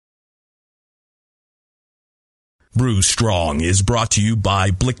Brew Strong is brought to you by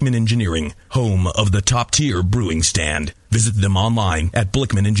Blickman Engineering, home of the top-tier brewing stand. Visit them online at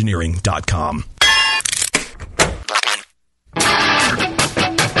blickmanengineering.com.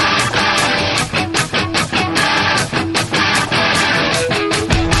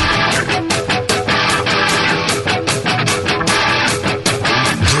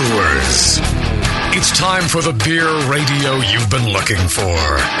 It's time for the beer radio you've been looking for.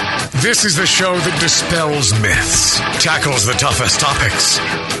 This is the show that dispels myths, tackles the toughest topics,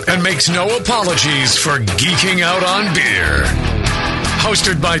 and makes no apologies for geeking out on beer.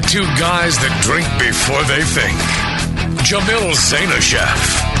 Hosted by two guys that drink before they think. Jamil Zainashev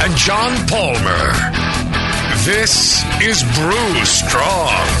and John Palmer. This is Brew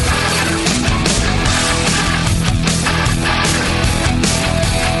Strong.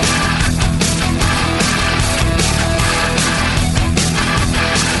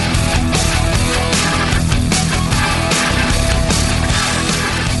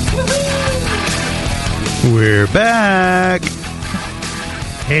 We're back.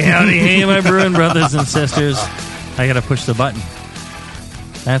 Hey, howdy, hey, my brewing brothers and sisters. I got to push the button.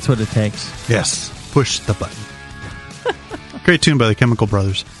 That's what it takes. Yes, push the button. Great tune by the Chemical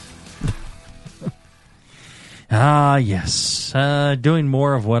Brothers. Yes. Doing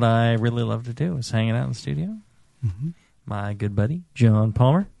more of what I really love to do is hanging out in the studio. Mm-hmm. My good buddy, John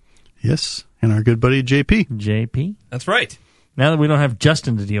Palmer. Yes, and our good buddy, JP. JP. That's right. Now that we don't have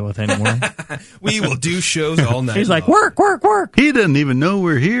Justin to deal with anymore. We will do shows all night. He's like, work, work, work. He doesn't even know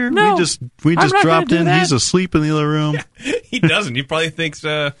we're here. No, we just dropped in. He's asleep in the other room. Yeah, he doesn't. He probably thinks,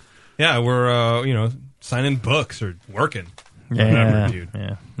 we're, signing books or working. Yeah, whatever, dude.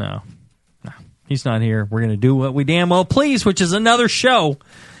 Yeah, no. He's not here. We're going to do what we damn well please, which is another show.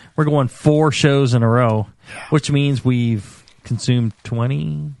 We're going 4 shows in a row, which means we've consumed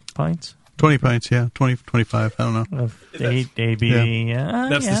 20 pints. 20 pints, yeah. 20, 25, I don't know. Of AB. Yeah.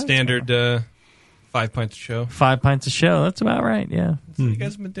 That's the standard 5 pints a show. 5 pints a show. That's about right, yeah. That's what you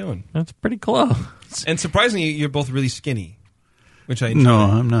guys have been doing. That's pretty close. And surprisingly, you're both really skinny, which I enjoy. No,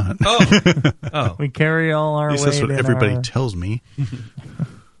 I'm not. Oh. We carry all our weight. That's what everybody tells me.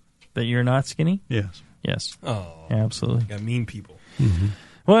 That you're not skinny? Yes. Yes. Oh. Absolutely. Got mean people. Mm-hmm.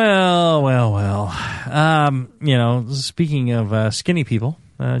 Well. Speaking of skinny people,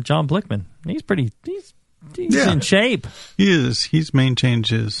 John Blickman, he's in shape. He is. He's maintained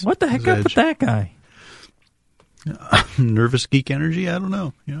his What the heck up with that guy? Nervous geek energy? I don't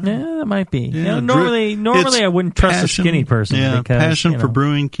know. Yeah, that might be. Yeah, normally I wouldn't trust a skinny person. Yeah, because, passion for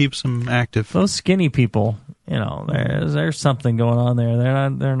brewing keeps them active. Those skinny people, there's something going on there.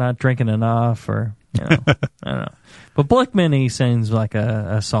 They're not drinking enough, or I don't know. But Blickman, he seems like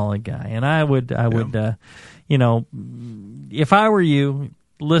a solid guy, and I would, if I were you,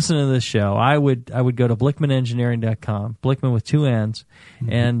 listen to this show, I would go to blickmanengineering.com, Blickman with 2 N's,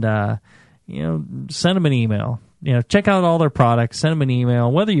 and send them an email. Check out all their products, send them an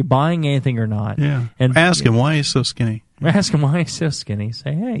email, whether you're buying anything or not. Yeah. And ask him why he's so skinny. Ask him why he's so skinny.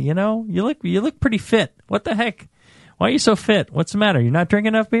 Say, hey, you look pretty fit. What the heck? Why are you so fit? What's the matter? You're not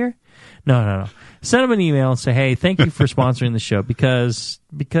drinking enough beer? No. Send him an email and say, hey, thank you for sponsoring the show. Because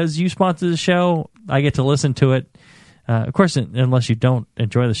you sponsor the show, I get to listen to it. Of course, unless you don't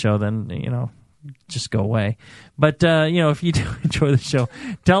enjoy the show, then, just go away. But, if you do enjoy the show,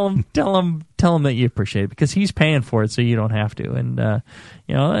 tell him that you appreciate it, because he's paying for it so you don't have to. And,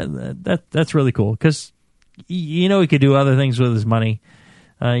 that's really cool, because, he could do other things with his money.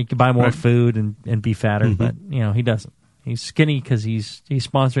 He could buy more food and be fatter, but, he doesn't. He's skinny because he's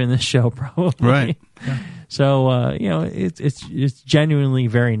sponsoring this show, probably. Right. Yeah. So it's genuinely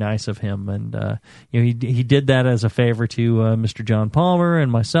very nice of him, and he did that as a favor to Mr. John Palmer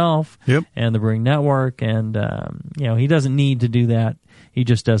and myself, and the Brewing Network, and he doesn't need to do that. He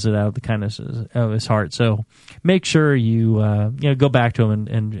just does it out of the kindness of his heart. So make sure you go back to him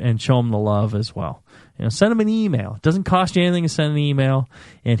and show him the love as well. Send him an email. It doesn't cost you anything to send an email,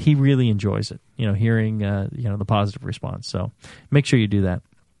 and he really enjoys it. Hearing the positive response. So make sure you do that.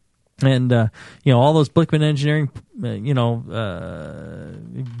 And all those Blickman Engineering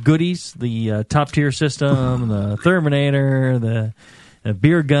goodies, the top tier system, the Therminator, the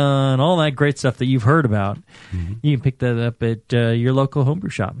beer gun, all that great stuff that you've heard about. Mm-hmm. You can pick that up at your local homebrew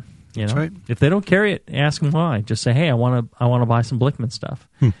shop. That's right. If they don't carry it, ask them why. Just say, hey, I want to buy some Blickman stuff.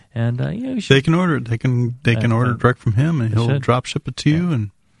 And you should, they can order it. They can order it direct from him, and he'll drop ship it to you.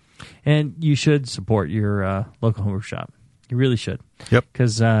 And you should support your local homebrew shop. You really should. Yep.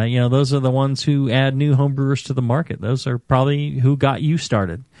 Because, those are the ones who add new homebrewers to the market. Those are probably who got you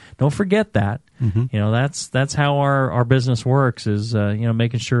started. Don't forget that. Mm-hmm. That's how our business works is,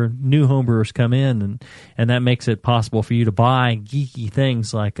 making sure new homebrewers come in and that makes it possible for you to buy geeky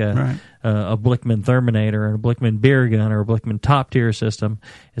things like a Blickman Therminator and a Blickman beer gun or a Blickman top tier system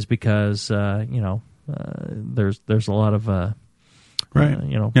is because, there's a lot of, right.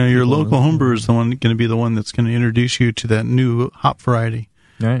 Your local homebrewer is going to be the one that's going to introduce you to that new hop variety,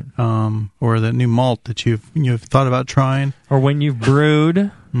 right? Or that new malt that you've thought about trying, or when you've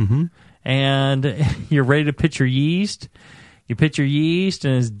brewed mm-hmm. and you're ready to pitch your yeast. You pitch your yeast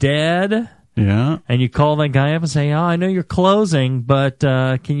and it's dead. Yeah, and you call that guy up and say, "Oh, I know you're closing, but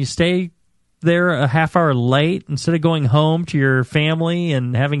can you stay there a half hour late instead of going home to your family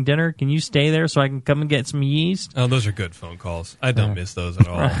and having dinner? Can you stay there so I can come and get some yeast?" Oh, those are good phone calls. I don't miss those at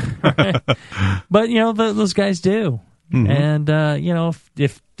all. Right. But those guys do. Mm-hmm. And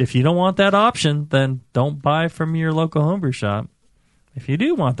if you don't want that option, then don't buy from your local homebrew shop. If you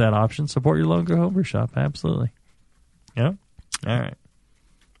do want that option, support your local homebrew shop. Absolutely. Yeah. All right.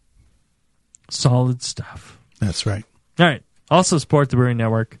 Solid stuff. That's right. All right. Also support the Brewing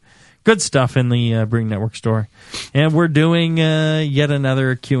Network. Good stuff in the Brewing Network store. And we're doing yet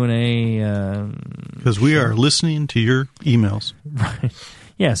another Q&A. Because we are listening to your emails. Right.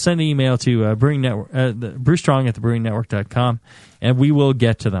 Yeah, send an email to Brewing Network, brewstrong at thebrewingnetwork.com, and we will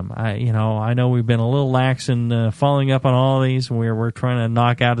get to them. I know we've been a little lax in following up on all of these. We're trying to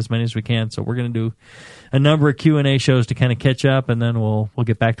knock out as many as we can, so we're going to do a number of Q&A shows to kind of catch up, and then we'll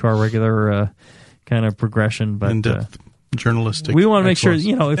get back to our regular kind of progression. But in-depth journalistic. We want to make sure,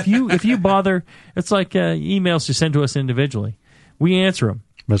 if you bother, it's like emails you send to us individually. We answer them.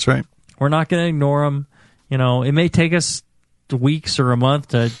 That's right. We're not going to ignore them. It may take us weeks or a month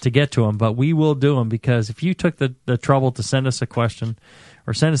to get to them, but we will do them because if you took the trouble to send us a question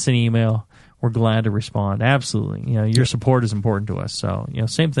or send us an email, we're glad to respond. Absolutely. Your support is important to us. So,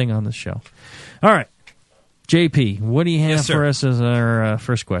 same thing on this show. All right. JP, what do you have for us as our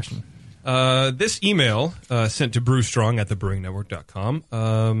first question? This email sent to brewstrong at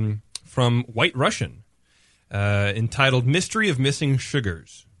thebrewingnetwork.com from White Russian entitled Mystery of Missing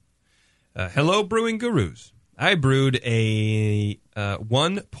Sugars. Hello, brewing gurus. I brewed a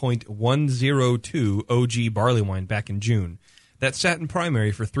 1.102 OG barley wine back in June that sat in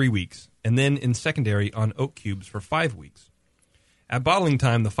primary for 3 weeks and then in secondary on oak cubes for 5 weeks. At bottling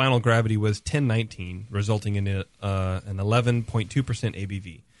time, the final gravity was 1019, resulting in an 11.2%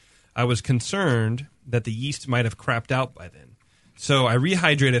 ABV. I was concerned that the yeast might have crapped out by then, so I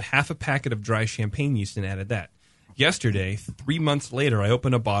rehydrated half a packet of dry champagne yeast and added that. Yesterday, 3 months later, I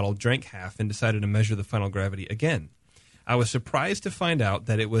opened a bottle, drank half, and decided to measure the final gravity again. I was surprised to find out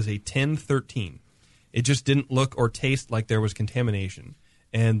that it was a 1013. It just didn't look or taste like there was contamination,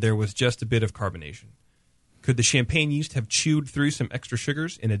 and there was just a bit of carbonation. Could the champagne yeast have chewed through some extra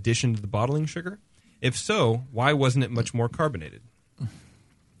sugars in addition to the bottling sugar? If so, why wasn't it much more carbonated?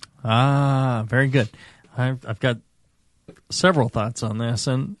 Very good. I've got several thoughts on this,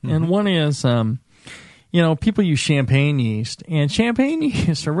 and one is, people use champagne yeast, and champagne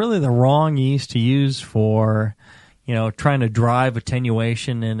yeast are really the wrong yeast to use for, trying to drive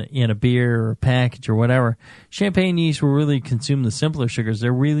attenuation in a beer or a package or whatever. Champagne yeast will really consume the simpler sugars.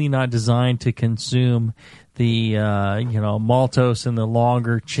 They're really not designed to consume the maltose and the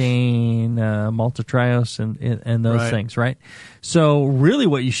longer chain maltotriose and those things, right? So really,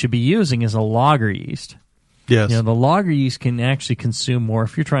 what you should be using is a lager yeast. Yes. The lager yeast can actually consume more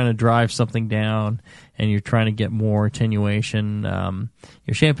if you're trying to drive something down and you're trying to get more attenuation.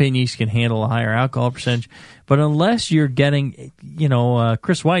 Your champagne yeast can handle a higher alcohol percentage, but unless you're getting,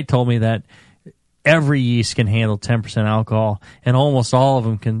 Chris White told me that every yeast can handle 10% alcohol, and almost all of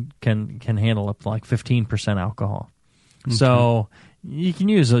them can handle up to like 15% alcohol. Okay. So you can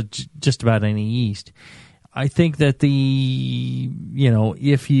use just about any yeast. I think that the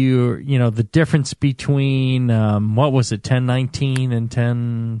difference between, what was it, 1019 and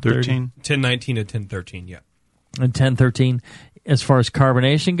 1013? 1019 and 1013, yeah. And 1013, as far as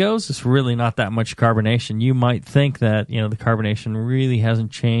carbonation goes, it's really not that much carbonation. You might think that, the carbonation really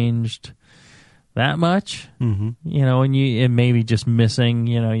hasn't changed that much, and it may be just missing,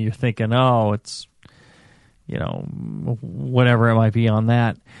 you're thinking, oh, it's, whatever it might be on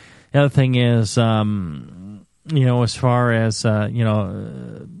that. The other thing is, as far as,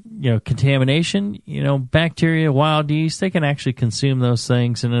 contamination, bacteria, wild yeast, they can actually consume those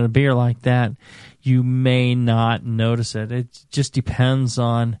things. And in a beer like that, you may not notice it. It just depends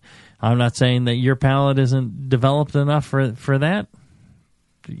on, I'm not saying that your palate isn't developed enough for that.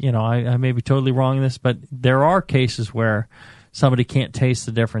 I may be totally wrong in this, but there are cases where somebody can't taste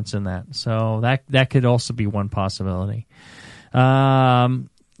the difference in that. So that could also be one possibility. And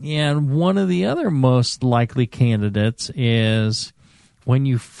one of the other most likely candidates is when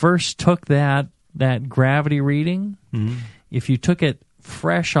you first took that gravity reading, if you took it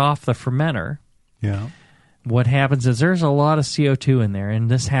fresh off the fermenter, what happens is there's a lot of CO2 in there, and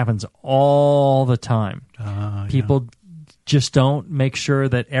this happens all the time. People just don't make sure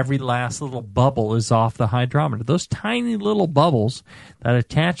that every last little bubble is off the hydrometer. Those tiny little bubbles that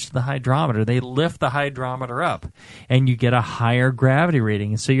attach to the hydrometer, they lift the hydrometer up, and you get a higher gravity reading.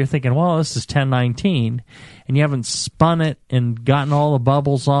 And so you're thinking, well, this is 1019, and you haven't spun it and gotten all the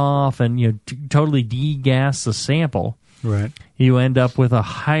bubbles off and totally degassed the sample. Right. You end up with a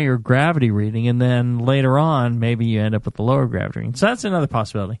higher gravity reading, and then later on, maybe you end up with a lower gravity reading. So that's another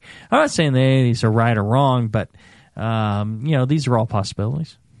possibility. I'm not saying that any of these are right or wrong, but these are all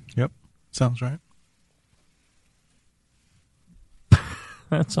possibilities. Yep. Sounds right.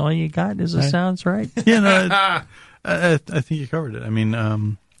 That's all you got is it sounds right? I think you covered it. I mean,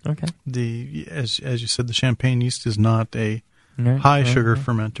 okay. As you said, the champagne yeast is not a high sugar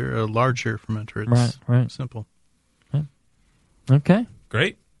fermenter, a large sugar fermenter. It's simple. Okay.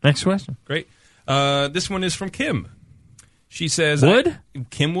 Great. Next question. Great. This one is from Kim. She says... Wood?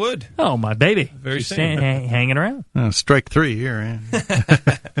 Kim Wood. Oh, my baby. Very She's same. hanging around. Strike 3 here.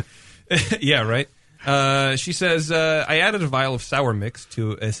 Yeah, right. She says, I added a vial of sour mix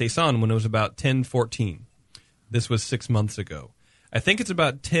to a Saison when it was about 10-14. This was 6 months ago. I think it's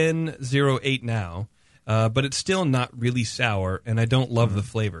about 10-08 now, but it's still not really sour, and I don't love the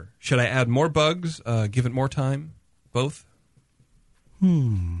flavor. Should I add more bugs, give it more time? Both?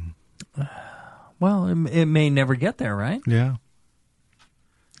 Well, it may never get there, right? Yeah.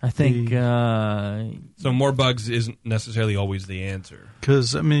 I think... So more bugs isn't necessarily always the answer.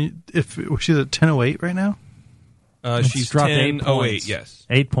 Because, I mean, if she's at 10:08 right now? She's dropped 8 10:08, points. yes.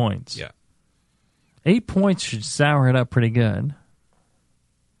 8 points. Yeah. 8 points should sour it up pretty good.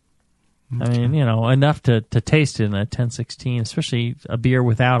 I mean, enough to taste it in a 10-16, especially a beer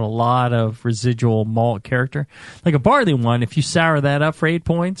without a lot of residual malt character. Like a barley one, if you sour that up for 8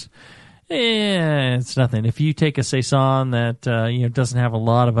 points, it's nothing. If you take a Saison that doesn't have a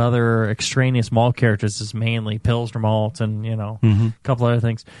lot of other extraneous malt characters, it's mainly Pilsner malts and a couple other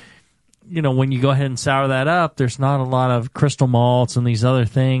things. When you go ahead and sour that up, there's not a lot of crystal malts and these other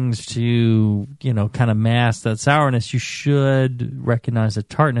things to kind of mask that sourness. You should recognize the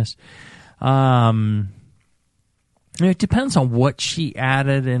tartness. It depends on what she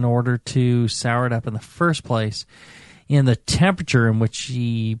added in order to sour it up in the first place, and the temperature in which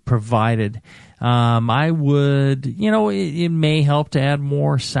she provided. I would, it may help to add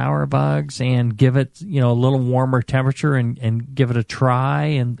more sour bugs and give it, a little warmer temperature and give it a try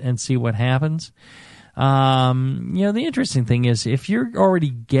and see what happens. The interesting thing is if you're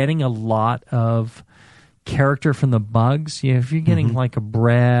already getting a lot of character from the bugs, if you're getting like a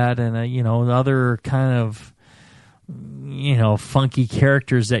bread and other kind of funky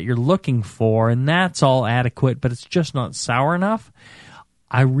characters that you're looking for, and that's all adequate, but it's just not sour enough,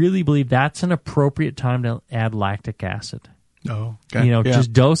 I really believe that's an appropriate time to add lactic acid. Oh, okay.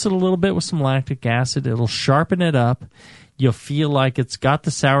 Just dose it a little bit with some lactic acid. It'll sharpen it up. You'll feel like it's got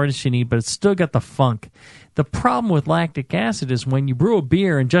the sourness you need, but it's still got the funk. The problem with lactic acid is when you brew a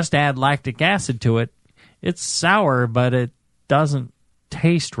beer and just add lactic acid to it, it's sour, but it doesn't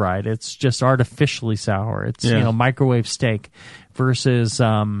taste right. It's just artificially sour. It's microwave steak versus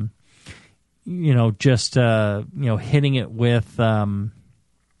just hitting it with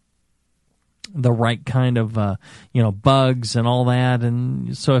the right kind of bugs and all that.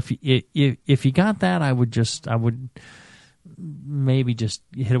 And so if you got that, I would maybe just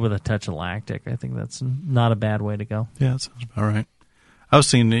hit it with a touch of lactic. I think that's not a bad way to go. Yeah, that sounds about right. I was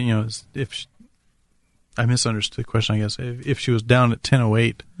thinking, if I misunderstood the question, I guess. If she was down at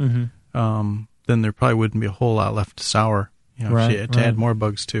 10:08, then there probably wouldn't be a whole lot left to sour. If she had to add more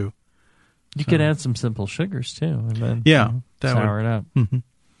bugs too. You could add some simple sugars too, and then sour it up. Mm-hmm.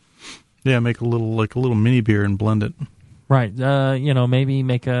 Yeah, make a little mini beer and blend it. Right. Maybe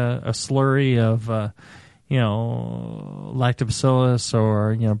make a slurry of lactobacillus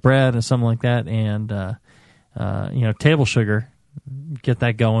or bread or something like that, and table sugar. Get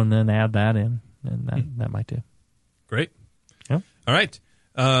that going, then add that in. And that might do. Great. Yeah. All right.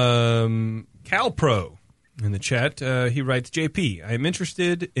 CalPro in the chat, he writes, JP, I am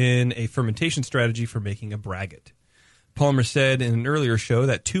interested in a fermentation strategy for making a braggot. Palmer said in an earlier show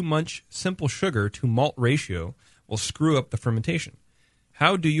that too much simple sugar to malt ratio will screw up the fermentation.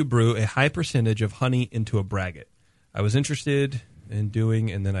 How do you brew a high percentage of honey into a braggot? I was interested in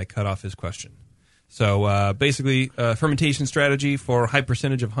doing, and then I cut off his question. So basically, fermentation strategy for high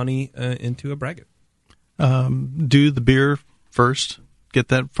percentage of honey into a braggot. Do the beer first, get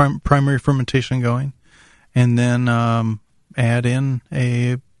that primary fermentation going, and then add in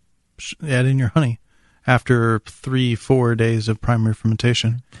your honey after 3-4 days of primary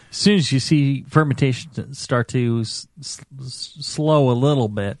fermentation. As soon as you see fermentation start to slow a little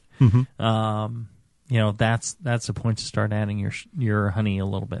bit, that's the point to start adding your honey a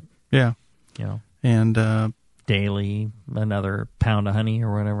little bit. Yeah, and daily another pound of honey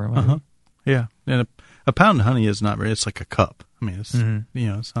or whatever. It might be. Yeah, and a pound of honey is not very. It's like a cup. I mean, it's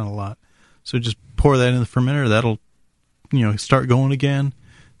it's not a lot. So just pour that in the fermenter. That'll start going again.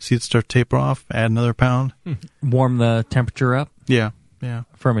 See it start to taper off. Add another pound. Warm the temperature up. Yeah.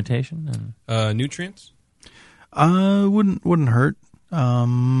 Fermentation and nutrients. Wouldn't hurt.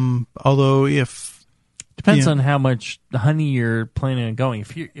 Although if depends on how much honey you're planning on going.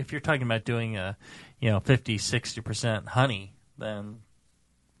 If you're talking about doing a 50-60% honey, then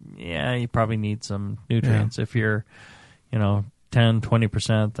you probably need some nutrients. If you're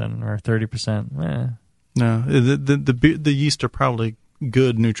 10-20% then or 30%, no, the yeast are probably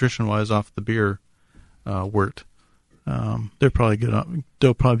good nutrition wise off the beer wort. They're probably good.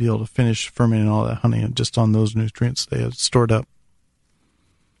 They'll probably be able to finish fermenting all that honey just on those nutrients they have stored up.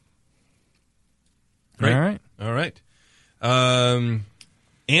 Great. All right.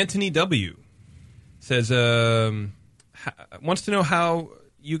 Anthony W. says wants to know how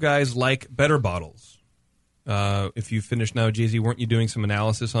you guys like Better Bottles. If you finished now, Jay-Z, weren't you doing some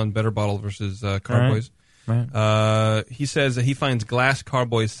analysis on Better Bottle versus Carboys? Right. He says that he finds glass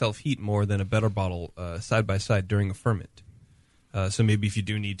Carboys self-heat more than a Better Bottle side by side during a ferment. So maybe if you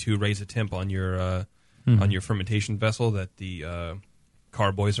do need to raise a temp on your fermentation vessel, that the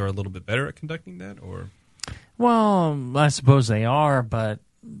Carboys are a little bit better at conducting that, or? Well, I suppose they are, but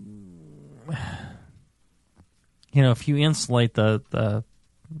if you insulate the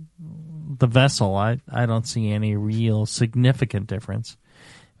vessel, I don't see any real significant difference.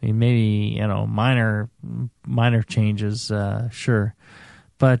 I mean, maybe minor changes, sure,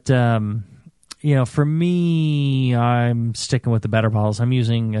 but for me, I'm sticking with the Better Bottles. I'm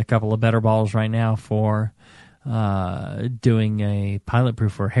using a couple of Better Bottles right now for doing a pilot brew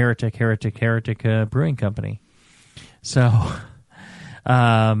for Heretic Brewing Company. So,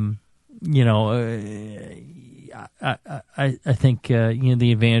 I think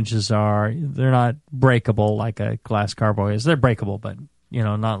the advantages are they're not breakable like a glass carboy is. They're breakable, but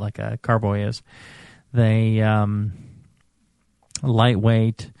not like a carboy is. They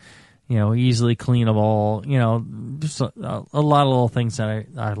lightweight, easily cleanable. Just a lot of little things that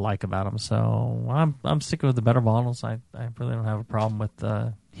I like about them. So I'm sticking with the Better Bottles. I really don't have a problem with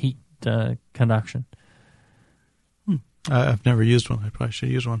heat conduction. I've never used one. I probably should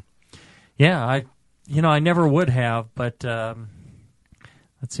use one. Yeah, I never would have, but let's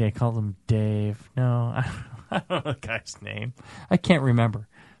see, I called him Dave. No, I don't know the guy's name. I can't remember.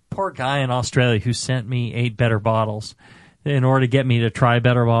 Poor guy in Australia who sent me 8 Better Bottles in order to get me to try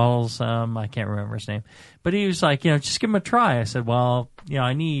Better Bottles. I can't remember his name. But he was like, just give them a try. I said, well,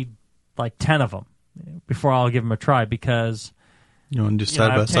 I need like 10 of them before I'll give them a try because you want to do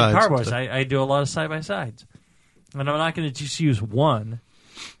side-by-sides. Carboys. I do a lot of side-by-sides. And I'm not going to just use one.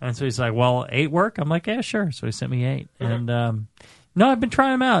 And so he's like, well, 8 work? I'm like, yeah, sure. So he sent me 8. And, no, I've been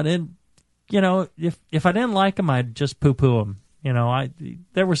trying them out. And, if I didn't like them, I'd just poo-poo them.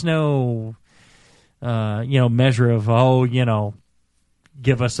 There was no, measure of,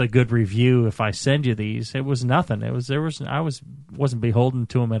 give us a good review if I send you these. It was nothing. I wasn't beholden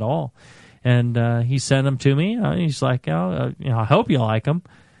to them at all. And he sent them to me. He's like, I hope you like them.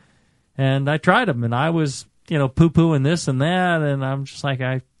 And I tried them, and I was, poo-pooing this and that, and I'm just like,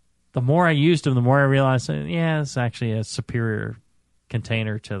 the more I used them, the more I realized, it's actually a superior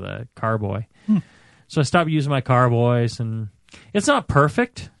container to the Carboy. So I stopped using my Carboys, and it's not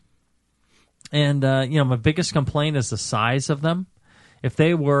perfect. And, my biggest complaint is the size of them. If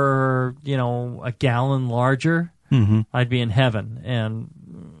they were, a gallon larger, I'd be in heaven. And,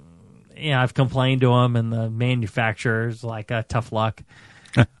 I've complained to them, and the manufacturer's like, tough luck.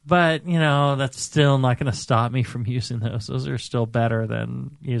 But, that's still not going to stop me from using those. Those are still better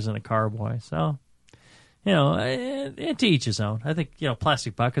than using a Carboy. So, to each his own. I think,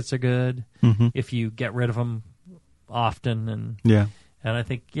 plastic buckets are good if you get rid of them often. And I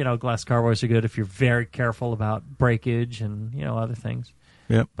think, glass Carboys are good if you're very careful about breakage and, other things.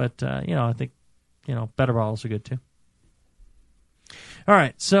 Yep. But, I think, Better Bottles are good too. All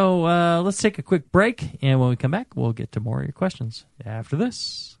right, so let's take a quick break, and when we come back, we'll get to more of your questions after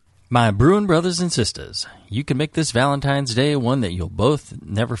this. My brewing brothers and sisters, you can make this Valentine's Day one that you'll both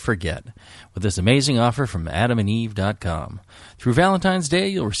never forget with this amazing offer from adamandeve.com. Through Valentine's Day,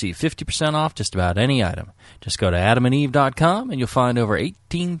 you'll receive 50% off just about any item. Just go to adamandeve.com and you'll find over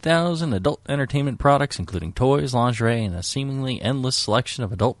 18,000 adult entertainment products, including toys, lingerie, and a seemingly endless selection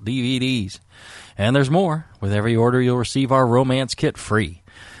of adult DVDs. And there's more. With every order, you'll receive our romance kit free.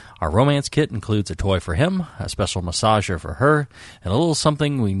 Our romance kit includes a toy for him, a special massager for her, and a little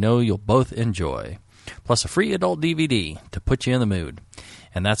something we know you'll both enjoy. Plus a free adult DVD to put you in the mood.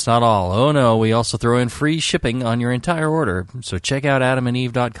 And that's not all. Oh no, we also throw in free shipping on your entire order. So check out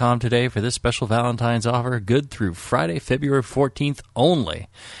adamandeve.com today for this special Valentine's offer, good through Friday, February 14th only.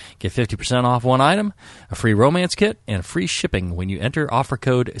 Get 50% off one item, a free romance kit, and free shipping when you enter offer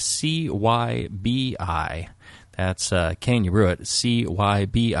code CYBI. That's, can you brew it,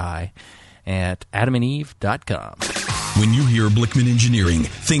 CYBI, at adamandeve.com. When you hear Blickman Engineering,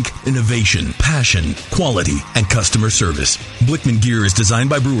 think innovation, passion, quality, and customer service. Blickman gear is designed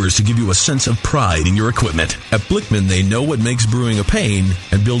by brewers to give you a sense of pride in your equipment. At Blickman, they know what makes brewing a pain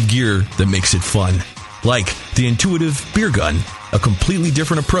and build gear that makes it fun. Like the intuitive beer gun, a completely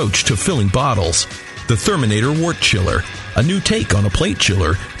different approach to filling bottles. The Therminator Wort Chiller, a new take on a plate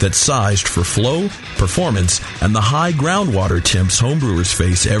chiller that's sized for flow, performance, and the high groundwater temps homebrewers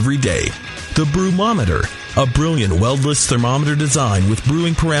face every day. The Brewmometer, a brilliant weldless thermometer design with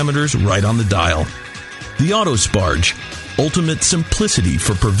brewing parameters right on the dial. The Autosparge, ultimate simplicity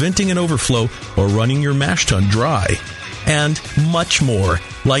for preventing an overflow or running your mash tun dry. And much more,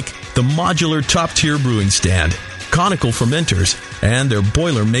 like the modular top-tier brewing stand, conical fermenters, and their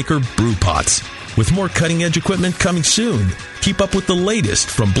Boilermaker brew pots. With more cutting-edge equipment coming soon. Keep up with the latest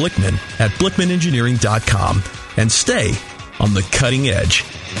from Blickman at blickmanengineering.com and stay on the cutting edge.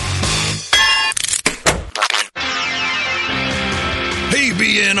 Hey,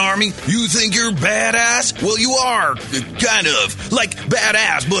 BN Army, you think you're badass? Well, you are, kind of. Like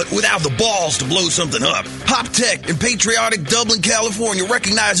badass, but without the balls to blow something up. HopTech in patriotic Dublin, California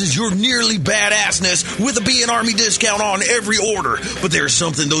recognizes your nearly badassness with a BN Army discount on every order. But there's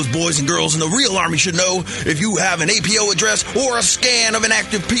something those boys and girls in the real Army should know. If you have an APO address or a scan of an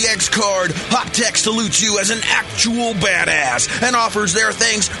active PX card, HopTech salutes you as an actual badass and offers their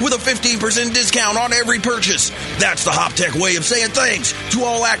thanks with a 15% discount on every purchase. That's the HopTech way of saying thanks to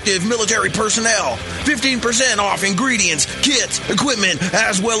all active military personnel. 15% off ingredients, kits, equipment,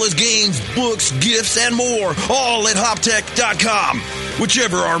 as well as games, books, gifts, and more, all at HopTech.com.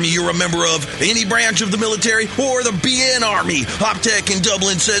 Whichever Army you're a member of, any branch of the military, or the BN Army, HopTech in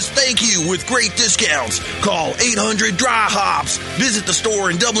Dublin says thank you with great discounts. Call 800-DRY-HOPS. Visit the store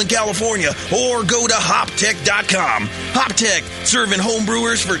in Dublin, California, or go to HopTech.com. HopTech, serving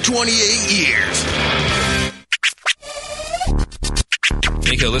homebrewers for 28 years.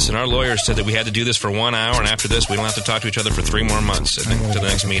 Nico, listen, our lawyers said that we had to do this for 1 hour, and after this, we don't have to talk to each other for 3 more months to the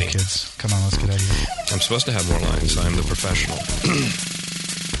next meeting. Kids, come on, let's get out of here. I'm supposed to have more lines. I'm the professional.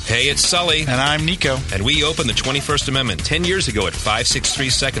 Hey, it's Sully. And I'm Nico. And we opened the 21st Amendment 10 years ago at 563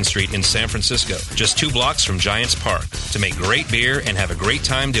 2nd Street in San Francisco, just 2 blocks from Giants Park, to make great beer and have a great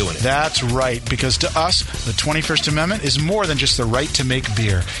time doing it. That's right, because to us, the 21st Amendment is more than just the right to make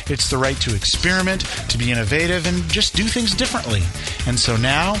beer. It's the right to experiment, to be innovative, and just do things differently. And so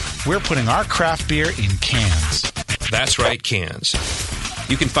now, we're putting our craft beer in cans. That's right, cans.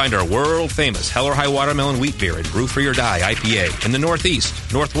 You can find our world-famous Hell or High Watermelon Wheat Beer at Brew for Your Die IPA in the Northeast,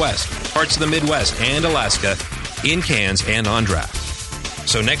 Northwest, parts of the Midwest, and Alaska in cans and on draft.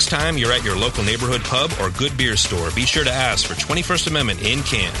 So next time you're at your local neighborhood pub or good beer store, be sure to ask for 21st Amendment in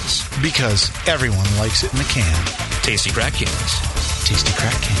cans. Because everyone likes it in a can. Tasty crack cans. Tasty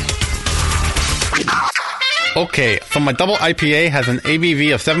crack can. Okay, so my double IPA has an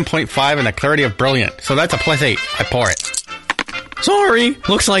ABV of 7.5 and a clarity of brilliant. So that's a +8. I pour it. Sorry,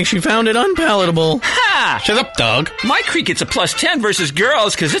 looks like she found it unpalatable. Ha! Shut up, Doug. My creek gets a +10 versus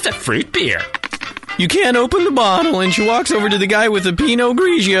girls because it's a fruit beer. You can't open the bottle, and she walks over to the guy with the Pinot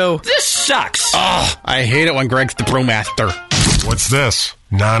Grigio. This sucks. Oh, I hate it when Greg's the brewmaster. What's this?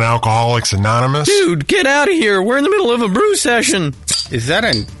 Non-Alcoholics Anonymous? Dude, get out of here. We're in the middle of a brew session. Is that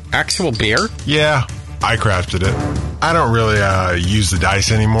an actual beer? Yeah, I crafted it. I don't really use the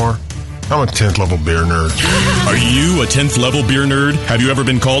dice anymore. I'm a 10th level beer nerd. Are you a 10th level beer nerd? Have you ever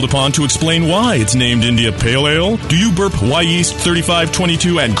been called upon to explain why it's named India Pale Ale? Do you burp Y Yeast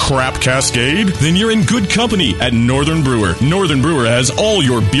 3522 and crap Cascade? Then you're in good company at Northern Brewer. Northern Brewer has all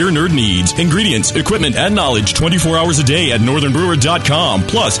your beer nerd needs, ingredients, equipment, and knowledge 24 hours a day at northernbrewer.com.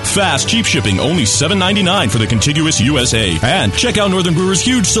 Plus, fast, cheap shipping, only $7.99 for the contiguous USA. And check out Northern Brewer's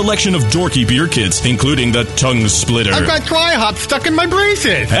huge selection of dorky beer kits, including the Tongue Splitter. I've got dry hop stuck in my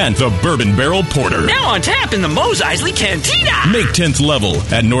braces. And the Bourbon Barrel Porter. Now on tap in the Mos Eisley Cantina. Make 10th level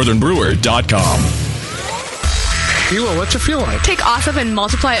at northernbrewer.com. Sheila, what's it feel like? Take awesome and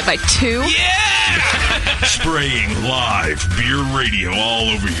multiply it by 2. Yeah! Spraying live beer radio all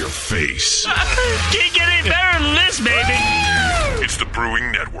over your face. Can't get any better than this, baby. It's the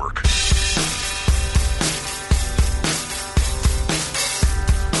Brewing Network.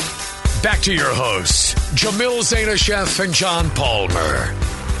 Back to your hosts, Jamil Zainasheff and John Palmer.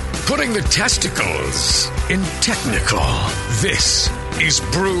 Putting the testicles in technical. This is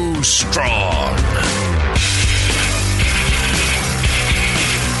Brew Strong.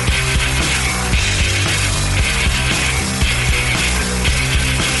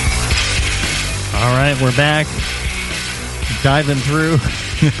 All right, we're back. Diving through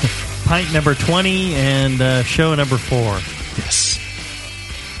pint number 20 and show number 4. Yes.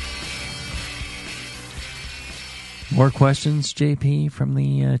 More questions, JP, from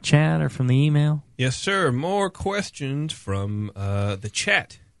the chat or from the email? Yes, sir. More questions from the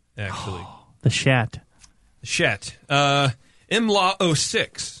chat, actually. The chat. The chat.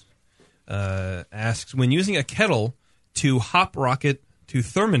 Mlaw06 asks, when using a kettle to hop rocket to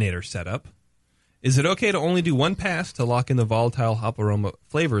Therminator setup, is it okay to only do one pass to lock in the volatile hop aroma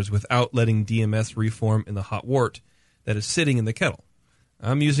flavors without letting DMS reform in the hot wort that is sitting in the kettle?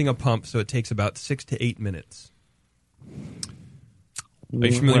 I'm using a pump, so it takes about 6 to 8 minutes. Are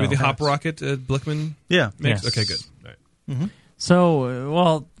you familiar with the hop rocket Blickman? Yeah. Mix? Yes. Okay, good. All right. Mm-hmm. So,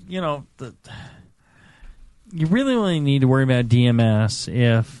 well, you know, you really only need to worry about DMS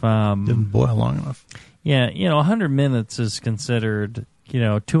if didn't boil long enough. Yeah, 100 minutes is considered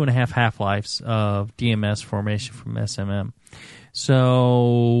 2.5 half-lives of DMS formation from SMM.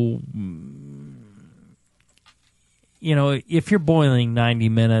 So, if you're boiling 90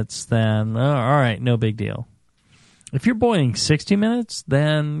 minutes, then all right, no big deal. If you're boiling 60 minutes,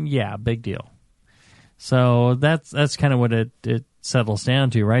 then yeah, big deal. So that's kind of what it settles down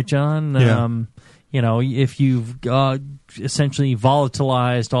to, right, John? Yeah. If you've essentially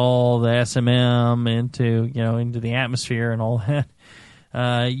volatilized all the SMM into the atmosphere and all that,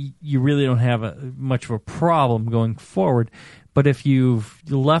 you really don't have much of a problem going forward. But if you've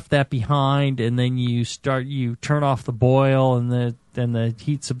left that behind and then you turn off the boil and then the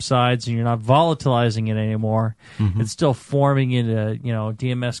heat subsides and you're not volatilizing it anymore, it's still forming into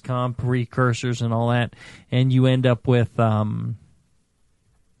DMS comp precursors and all that, and you end up with a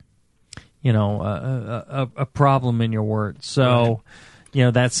problem in your wort. So.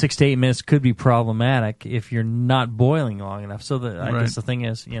 Right. That 6 to 8 minutes could be problematic if you're not boiling long enough. So I guess the thing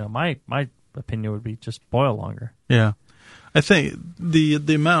is, my opinion would be just boil longer. Yeah. I think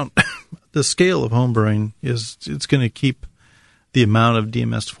the amount, the scale of homebrewing it's going to keep the amount of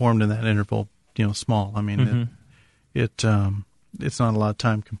DMS formed in that interval, small. I mean, it's not a lot of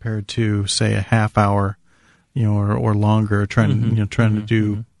time compared to, say, a half hour, or longer trying to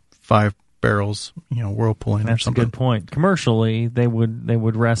do 5 barrels, whirlpooling or something. That's a good point. Commercially, they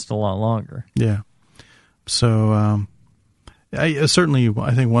would rest a lot longer. Yeah. So, I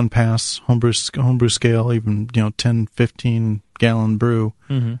think one pass homebrew scale, even 10, 15 gallon brew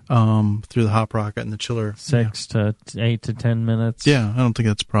through the hop rocket and the chiller, 6 to 8 to 10 minutes. Yeah, I don't think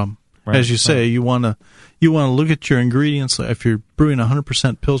that's a problem. Right. As you say, you want to look at your ingredients. If you're brewing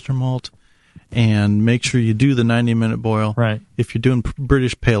 100% Pilsner malt, and make sure you do the 90-minute boil. Right. If you're doing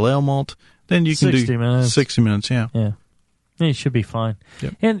British Pale Ale malt, then you can 60 minutes. 60 minutes. Yeah. Yeah. You should be fine.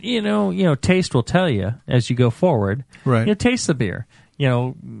 Yep. And taste will tell you as you go forward. Right. Taste the beer.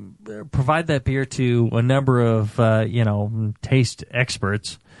 Provide that beer to a number of taste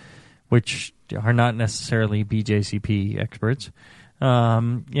experts, which are not necessarily BJCP experts.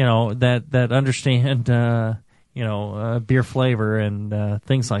 That understand beer flavor and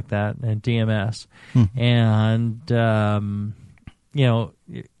things like that, and DMS. And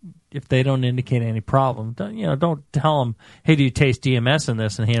if they don't indicate any problem, don't tell them, hey, do you taste DMS in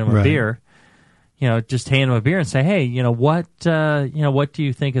this, and hand them a beer. Just hand them a beer and say, hey, what do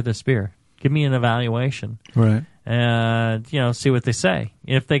you think of this beer? Give me an evaluation. Right. And, see what they say.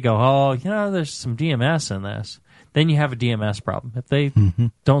 If they go, oh, there's some DMS in this, then you have a DMS problem. If they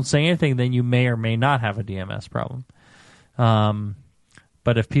don't say anything, then you may or may not have a DMS problem.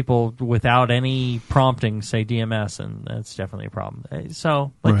 But if people, without any prompting, say DMS, and that's definitely a problem.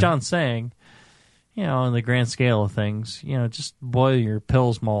 So, like John's saying, in the grand scale of things, just boil your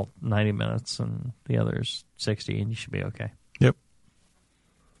Pils malt 90 minutes and the others 60, and you should be okay. Yep.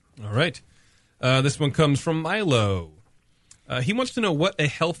 All right. This one comes from Milo. He wants to know what a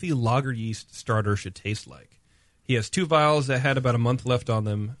healthy lager yeast starter should taste like. He has 2 vials that had about a month left on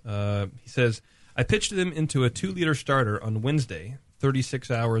them. He says, I pitched them into a 2-liter starter on Wednesday, 36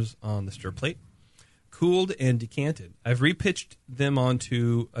 hours on the stir plate, cooled and decanted. I've repitched them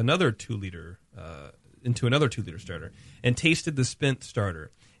onto another 2-liter starter and tasted the spent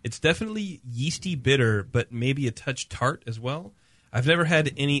starter. It's definitely yeasty bitter, but maybe a touch tart as well. I've never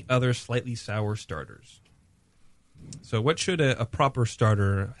had any other slightly sour starters. So what should a proper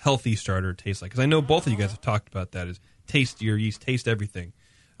starter, healthy starter taste like? Because I know both of you guys have talked about that, is taste your yeast, taste everything.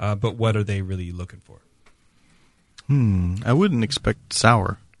 But what are they really looking for? I wouldn't expect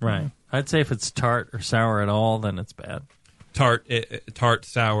sour. Right. I'd say if it's tart or sour at all, then it's bad. Tart,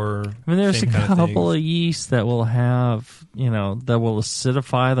 sour. I mean, there's a couple of yeasts that will have, that will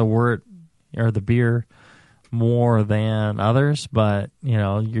acidify the wort or the beer more than others. But,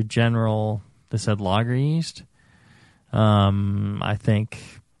 your general, they said lager yeast, I think,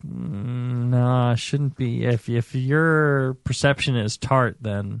 no, it shouldn't be. If your perception is tart,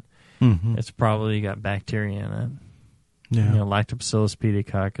 then it's probably got bacteria in it. Yeah. Lactobacillus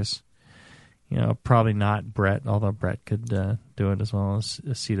pediococcus. Probably not Brett, although Brett could do it as well as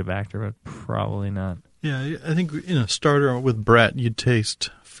Acetobacter, but probably not. Yeah, I think in a starter with Brett, you'd taste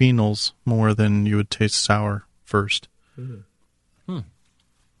phenols more than you would taste sour first. All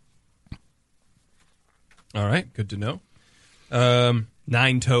right, good to know.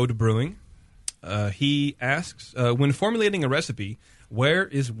 Nine-Toed Brewing. He asks, when formulating a recipe, where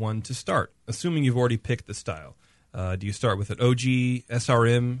is one to start, assuming you've already picked the style? Do you start with an OG,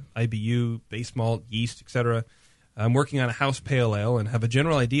 SRM, IBU, base malt, yeast, etc.? I'm working on a house pale ale and have a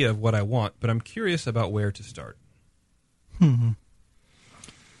general idea of what I want, but I'm curious about where to start. Brewing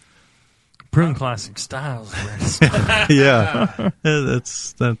classic styles. Where to start. Yeah,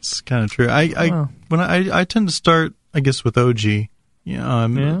 that's kind of true. I tend to start, I guess, with OG.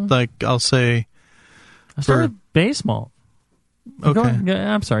 Like I'll say, I start with base malt. Okay.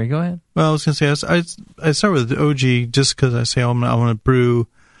 I'm sorry, go ahead. Well, I was going to say, I start with OG just because I say I want to brew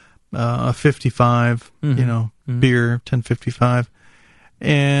a 55, beer, 1055.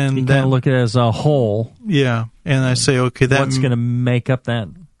 And you kind of look at it as a whole. Yeah. And I say, okay, what's going to make up that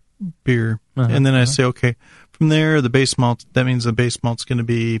beer? And then I say, okay, from there, the base malt, that means the base malt's going to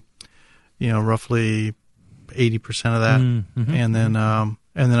be, roughly 80% of that. And then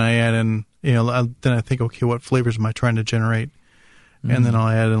I add in, then I think, okay, what flavors am I trying to generate? And then I'll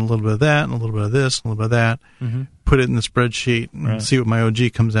add in a little bit of that, and a little bit of this, and a little bit of that, put it in the spreadsheet, and see what my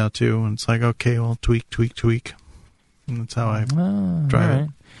OG comes out to. And it's like, okay, well, tweak. And that's how I drive it.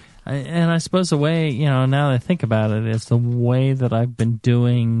 And I suppose the way, now that I think about it, is the way that I've been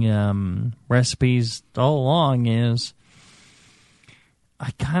doing recipes all along is I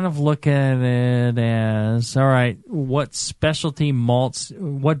kind of look at it as, all right, what specialty malts,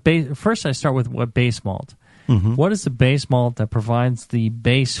 first I start with what base malt. What is the base malt that provides the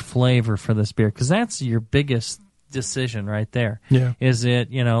base flavor for this beer? Because that's your biggest decision right there. Yeah. Is it,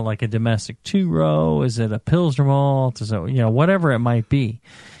 like a domestic 2-row? Is it a Pilsner malt? Is it, whatever it might be.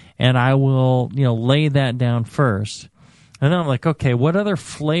 And I will, lay that down first. And then I'm like, okay, what other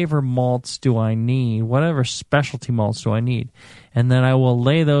flavor malts do I need? What other specialty malts do I need? And then I will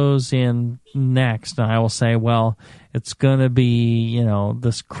lay those in next. And I will say, well, it's going to be,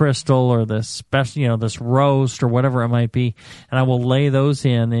 this crystal or this special, this roast or whatever it might be. And I will lay those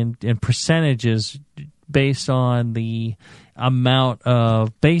in percentages based on the amount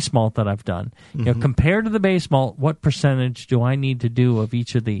of base malt that I've done. Compared to the base malt, what percentage do I need to do of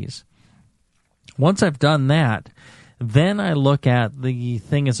each of these? Once I've done that, then I look at the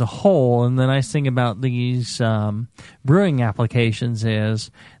thing as a whole, and then I think about these brewing applications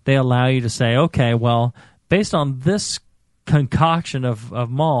is they allow you to say, okay, well, based on this concoction of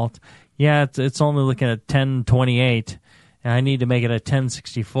malt, it's only looking at 1028, and I need to make it a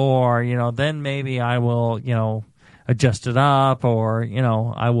 1064, then maybe I will, adjust it up, or,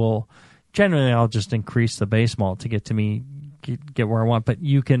 I'll just increase the base malt to get where I want. But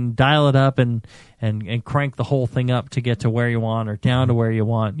you can dial it up and crank the whole thing up to get to where you want or down to where you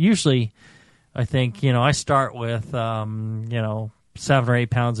want. Usually, I think, I start with, 7 or 8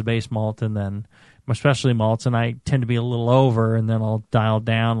 pounds of base malt, and then my specialty malts, and I tend to be a little over, and then I'll dial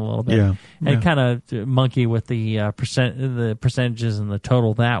down a little bit. And kind of monkey with the percentages and the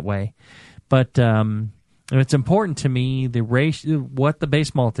total that way. But And it's important to me the ratio, what the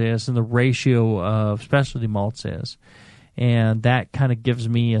base malt is, and the ratio of specialty malts is, and that kind of gives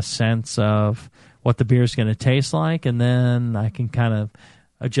me a sense of what the beer is going to taste like, and then I can kind of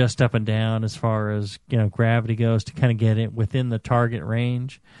adjust up and down as far as gravity goes to kind of get it within the target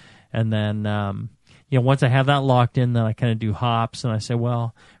range, and then once I have that locked in, then I kind of do hops, and I say,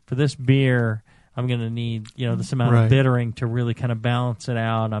 well, for this beer, I'm going to need, this amount of bittering to really kind of balance it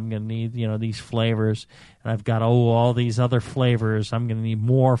out. I'm going to need, these flavors. And I've got, all these other flavors. I'm going to need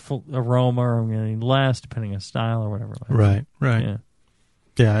more aroma, or I'm going to need less, depending on style or whatever. Right.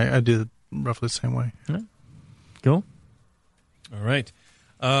 Yeah, I do it roughly the same way. Yeah. Cool. All right.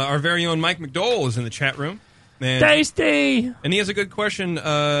 Our very own Mike McDowell is in the chat room. Tasty! And he has a good question.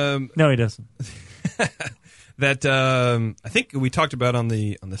 No, he doesn't. That I think we talked about on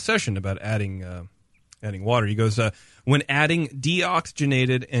the session about adding water. He goes, when adding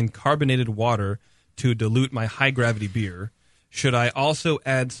deoxygenated and carbonated water to dilute my high gravity beer, should I also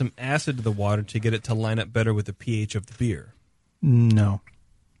add some acid to the water to get it to line up better with the pH of the beer? No,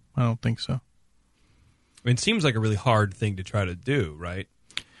 I don't think so. I mean, it seems like a really hard thing to try to do, right?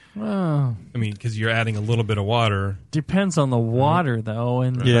 Well, I mean, because you're adding a little bit of water. Depends on the water, though,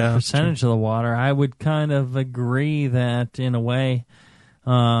 and the percentage of the water. I would kind of agree that, in a way,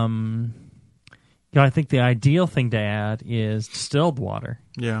 I think the ideal thing to add is distilled water.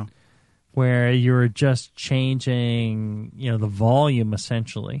 Yeah. Where you're just changing, the volume,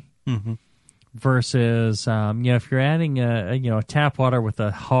 essentially. Mm-hmm. Versus, if you're adding a tap water with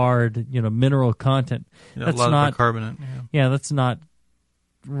a hard, mineral content, that's a lot not of bicarbonate. Yeah, that's not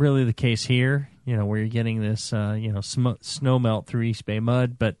really the case here, where you're getting this, snow melt through East Bay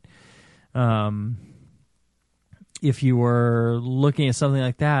mud. But if you were looking at something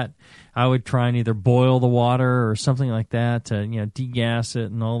like that, I would try and either boil the water or something like that to, degas it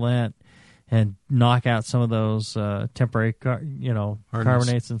and all that, and knock out some of those temporary,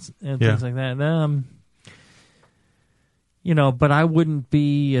 carbonates and things like that. But I wouldn't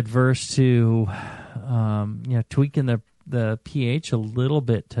be adverse to, tweaking the pH a little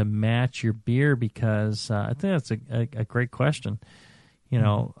bit to match your beer, because I think that's a great question.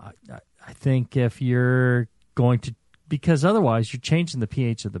 I think if you're going to, because otherwise you're changing the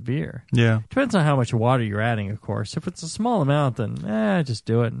pH of the beer. Yeah. Depends on how much water you're adding, of course. If it's a small amount, then just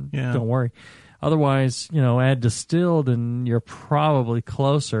do it and don't worry. Otherwise, add distilled and you're probably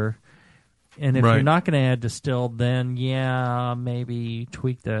closer. And if you're not going to add distilled, then maybe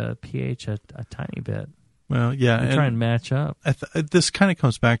tweak the pH a tiny bit. Well, yeah, and try and match up. This kind of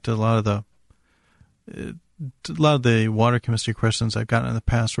comes back to a lot of the water chemistry questions I've gotten in the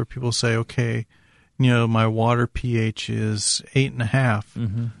past, where people say, "Okay, my water pH is 8.5.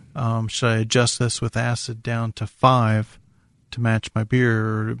 Mm-hmm. Should I adjust this with acid down to 5 to match my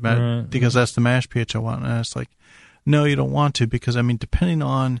beer, because that's the mash pH I want?" And it's like, no, you don't want to, because depending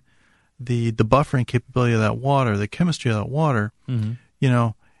on the buffering capability of that water, the chemistry of that water,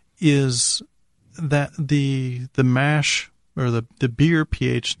 is that the mash or the beer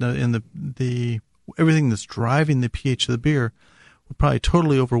pH and the everything that's driving the pH of the beer would probably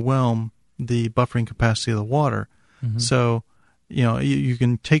totally overwhelm the buffering capacity of the water. Mm-hmm. So, you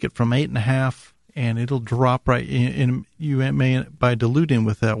can take it from 8.5 and it'll drop right in. You may, by diluting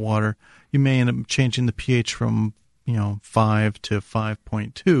with that water, you may end up changing the pH from 5 to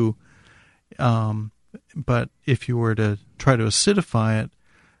 5.2. But if you were to try to acidify it,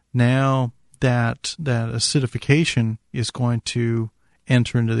 now that acidification is going to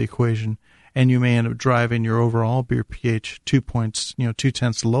enter into the equation, and you may end up driving your overall beer pH 2 points,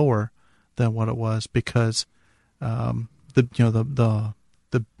 0.2 lower than what it was, because the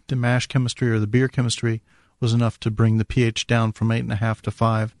mash chemistry or the beer chemistry was enough to bring the pH down from 8.5 to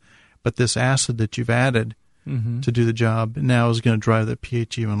 5, but this acid that you've added to do the job now is going to drive the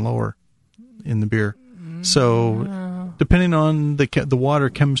pH even lower in the beer. So, depending on the water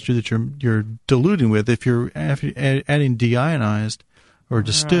chemistry that you're diluting with, if you're adding deionized or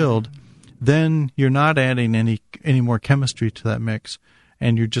distilled, then you're not adding any more chemistry to that mix,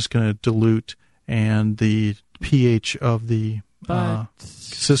 and you're just going to dilute, and the pH of the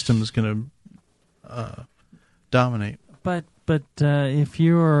system is going to dominate. But if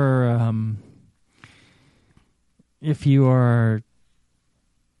you are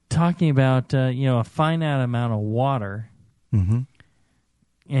talking about a finite amount of water, mm-hmm.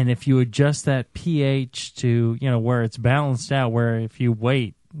 and if you adjust that pH to where it's balanced out, where if you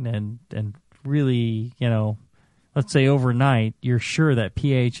wait and really let's say overnight, you're sure that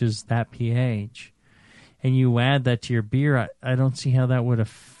pH is that pH, and you add that to your beer, I don't see how that would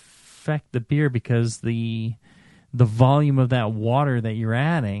affect the beer, because the volume of that water that you're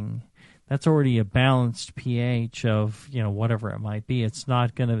adding, that's already a balanced pH of, whatever it might be. It's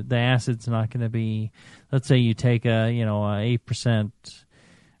not going to, the acid's not going to be, let's say you take a 8%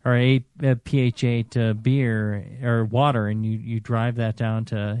 or pH 8 beer or water, and you drive that down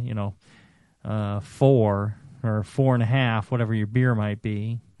to 4 or 4.5, whatever your beer might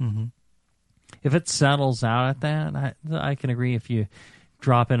be. Mm-hmm. If it settles out at that, I can agree. If you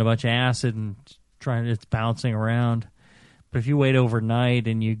drop in a bunch of acid and it's bouncing around, but if you wait overnight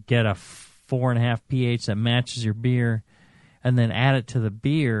and you get a 4.5 pH that matches your beer, and then add it to the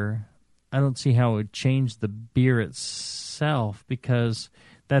beer, I don't see how it would change the beer itself, because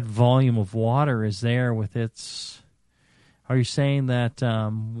that volume of water is there with its. Are you saying that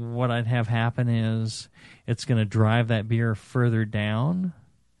what I'd have happen is it's going to drive that beer further down?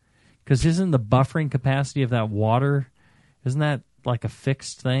 Because isn't the buffering capacity of that water, isn't that like a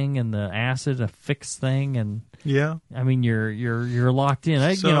fixed thing, and the acid a fixed thing? And yeah, I mean you're locked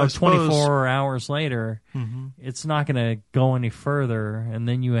in. So 24 hours later, mm-hmm. it's not going to go any further. And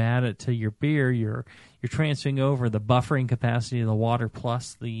then you add it to your beer. You're transferring over the buffering capacity of the water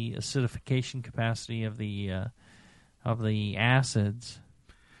plus the acidification capacity of the acids.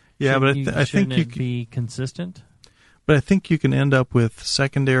 Yeah, but I think you can be consistent. But I think you can end up with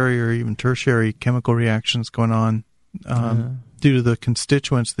secondary or even tertiary chemical reactions going on due to the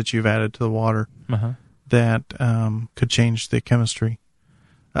constituents that you've added to the water that could change the chemistry.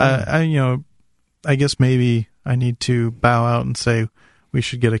 I guess maybe I need to bow out and say we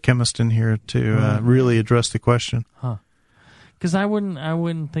should get a chemist in here to really address the question. Huh? Because I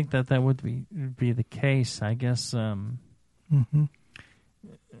wouldn't think that would be the case. I guess. Mm-hmm.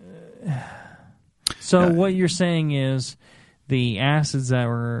 So what you're saying is the acids that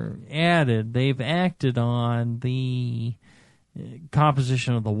were added, they've acted on the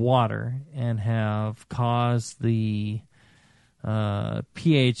composition of the water and have caused the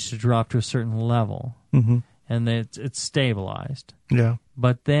pH to drop to a certain level, mm-hmm. and it's stabilized. Yeah.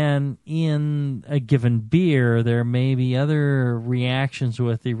 But then in a given beer, there may be other reactions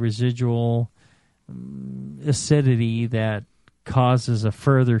with the residual acidity that causes a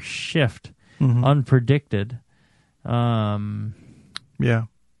further shift, mm-hmm. unpredicted,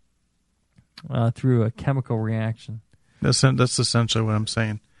 through a chemical reaction. That's essentially what I'm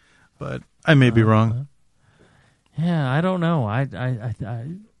saying, but I may be wrong. Yeah, I don't know. I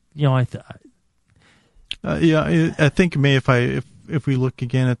think if we look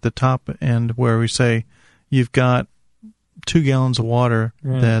again at the top end where we say you've got 2 gallons of water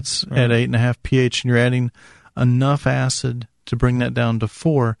that's at 8.5 pH, and you're adding enough acid to bring that down to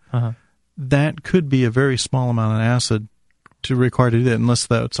 4, that could be a very small amount of acid to require to do that, unless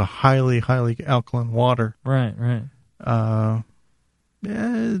that's a highly, highly alkaline water. Right.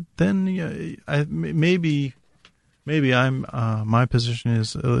 Maybe I'm my position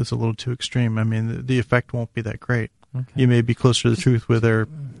is a little too extreme. I mean, the effect won't be that great. Okay. You may be closer to the truth with it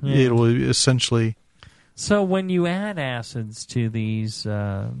will essentially. So when you add acids to these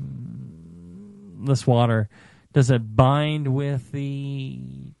this water, does it bind with the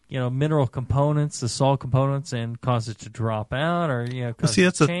mineral components, the salt components, and cause it to drop out, or cause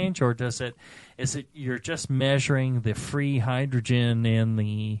it to change, or is it you're just measuring the free hydrogen in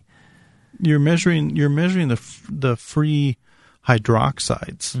the? You're measuring the free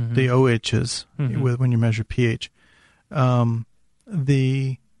hydroxides, mm-hmm. the OHs, mm-hmm. when you measure pH. In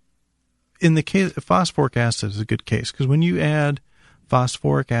the case, phosphoric acid is a good case, because when you add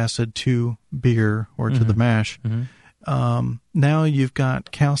phosphoric acid to beer or to mm-hmm. the mash, mm-hmm. Now you've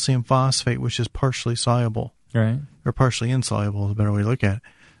got calcium phosphate, which is partially soluble, right, or partially insoluble is a better way to look at it.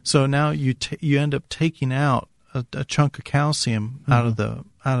 So now you end up taking out a chunk of calcium mm-hmm. out of the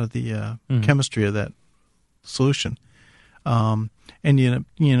mm-hmm. chemistry of that solution, and you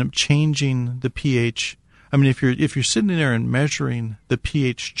end up changing the pH. I mean, if you're sitting there and measuring the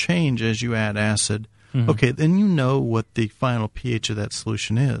pH change as you add acid, mm-hmm. okay, then you know what the final pH of that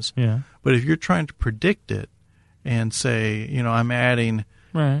solution is. Yeah. But if you're trying to predict it and say, I'm adding,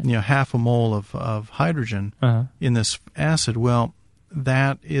 right. Half a mole of hydrogen in this acid, well,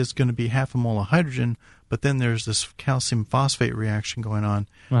 that is going to be half a mole of hydrogen, but then there's this calcium phosphate reaction going on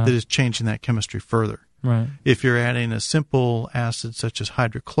that is changing that chemistry further. Right. If you're adding a simple acid such as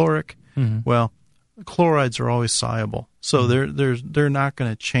hydrochloric, mm-hmm. well, chlorides are always soluble, so mm-hmm. they're not going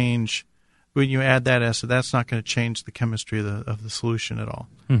to change. When you add that acid, that's not going to change the chemistry of the solution at all.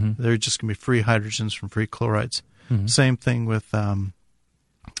 Mm-hmm. They're just going to be free hydrogens from free chlorides. Mm-hmm. Same thing with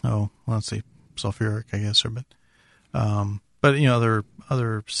let's see, sulfuric, I guess, but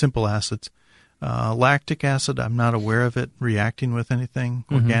other simple acids. Lactic acid, I'm not aware of it reacting with anything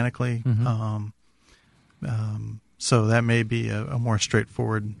mm-hmm. organically. Mm-hmm. So that may be a more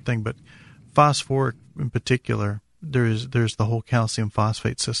straightforward thing. But phosphoric in particular, there's the whole calcium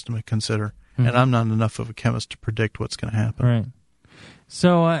phosphate system to consider. Mm-hmm. And I'm not enough of a chemist to predict what's going to happen. Right.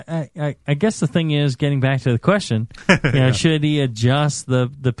 So I guess the thing is, getting back to the question, should he adjust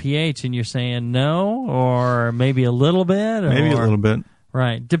the pH? And you're saying no, or maybe a little bit? Maybe a little bit.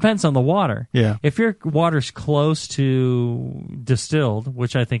 Right. Depends on the water. Yeah. If your water's close to distilled,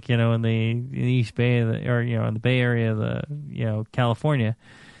 which I think, in the East Bay in the Bay Area of the, California,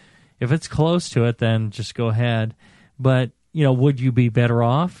 if it's close to it, then just go ahead. But, would you be better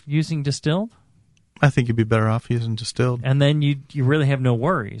off using distilled? I think you'd be better off using distilled. And then you really have no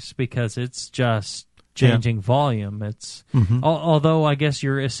worries because it's just changing volume. It's although I guess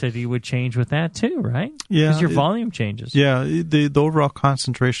your acidity would change with that too, right? Yeah, because your volume changes. Yeah, the overall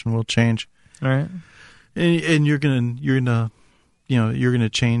concentration will change. All right, and you're gonna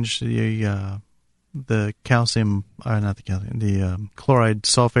change the calcium, not the calcium, the chloride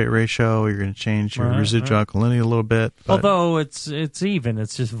sulfate ratio. You're going to change your residual alkalinity a little bit. Although it's even,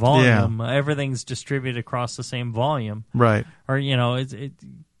 it's just volume. Yeah. Everything's distributed across the same volume, right? Or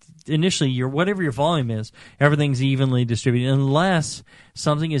initially whatever your volume is, everything's evenly distributed unless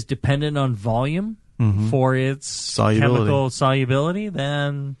something is dependent on volume for its chemical solubility.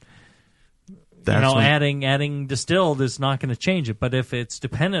 Then adding distilled is not going to change it. But if it's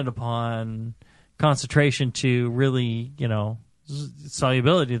dependent upon concentration to really,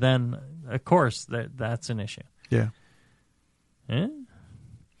 solubility, then of course that's an issue. Yeah. All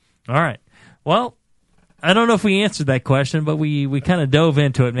right. Well, I don't know if we answered that question, but we kind of dove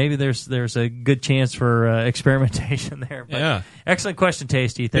into it. Maybe there's a good chance for experimentation there. But excellent question,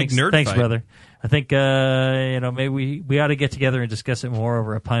 Tasty. Thanks, brother. I think maybe we ought to get together and discuss it more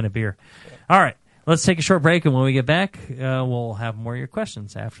over a pint of beer. All right. Let's take a short break, and when we get back, we'll have more of your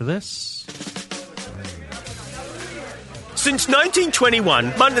questions after this. Since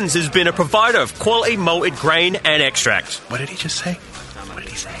 1921, Muntons has been a provider of quality malted grain and extract. What did he just say? What did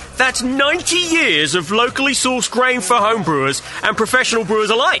he say? That's 90 years of locally sourced grain for home brewers and professional brewers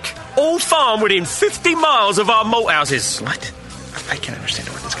alike. All farmed within 50 miles of our malt houses. What? I can't understand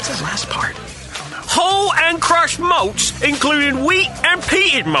what this is. The last part. Whole and crushed malts, including wheat and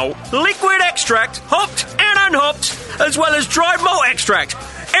peated malt, liquid extract, hopped and unhopped, as well as dried malt extract.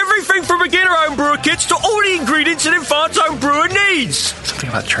 Everything from beginner home brewer kits to all the ingredients an advanced home brewer needs. Something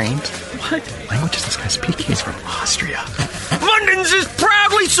about trains? What language is this guy speaking? He's from Austria. Muntons is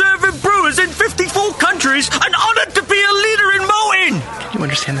proudly serving brewers in 54 countries and honoured to be a leader in malting. Can you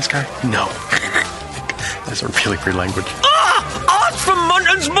understand this guy? No. That's a really weird language. Ask for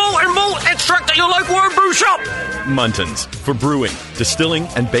Muntons malt and malt extract at your local home brew shop. Muntons, for brewing, distilling,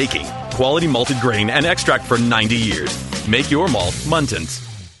 and baking. Quality malted grain and extract for 90 years. Make your malt Muntons.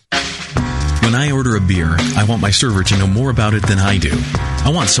 When I order a beer, I want my server to know more about it than I do.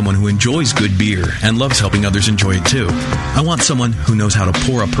 I want someone who enjoys good beer and loves helping others enjoy it too. I want someone who knows how to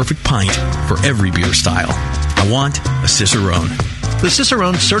pour a perfect pint for every beer style. I want a Cicerone. The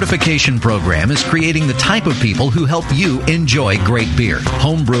Cicerone Certification Program is creating the type of people who help you enjoy great beer.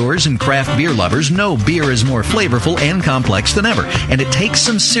 Home brewers and craft beer lovers know beer is more flavorful and complex than ever, and it takes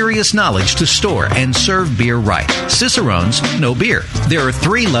some serious knowledge to store and serve beer right. Cicerones know beer. There are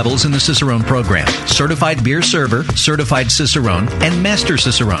 3 levels in the Cicerone program: Certified Beer Server, Certified Cicerone, and Master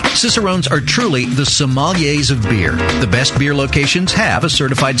Cicerone. Cicerones are truly the sommeliers of beer. The best beer locations have a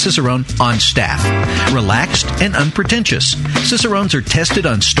Certified Cicerone on staff. Relaxed and unpretentious. Cicerones are tested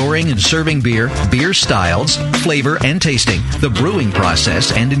on storing and serving beer, beer styles, flavor and tasting, the brewing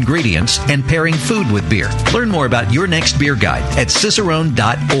process and ingredients, and pairing food with beer. Learn more about your next beer guide at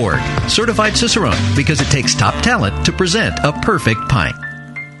Cicerone.org. Certified Cicerone, because it takes top talent to present a perfect pint.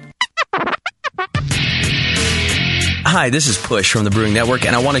 Hi, this is Push from the Brewing Network,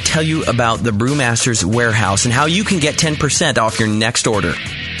 and I want to tell you about the Brewmaster's Warehouse and how you can get 10% off your next order.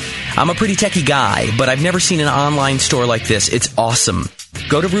 I'm a pretty techie guy, but I've never seen an online store like this. It's awesome.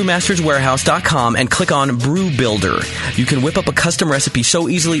 Go to brewmasterswarehouse.com and click on Brew Builder. You can whip up a custom recipe so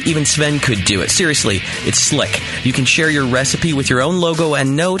easily even Sven could do it. Seriously, it's slick. You can share your recipe with your own logo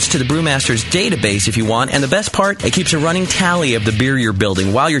and notes to the Brewmasters database if you want. And the best part, it keeps a running tally of the beer you're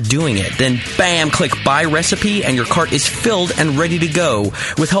building while you're doing it. Then, bam, click Buy Recipe, and your cart is filled and ready to go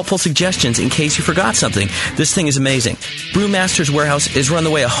with helpful suggestions in case you forgot something. This thing is amazing. Brewmasters Warehouse is run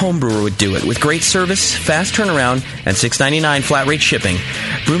the way a home brewer would do it, with great service, fast turnaround, and $6.99 flat rate shipping.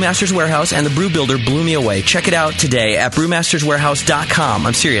 Brewmaster's Warehouse and the Brew Builder blew me away. Check it out today at brewmasterswarehouse.com.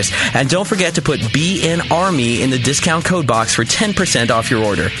 I'm serious. And don't forget to put BNARMY in the discount code box for 10% off your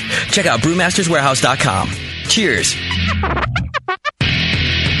order. Check out brewmasterswarehouse.com. Cheers.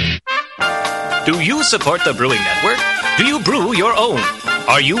 Do you support the Brewing Network? Do you brew your own?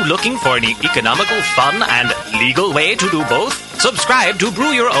 Are you looking for an economical, fun, and legal way to do both? Subscribe to Brew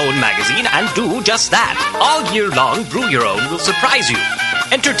Your Own magazine and do just that. All year long, Brew Your Own will surprise you,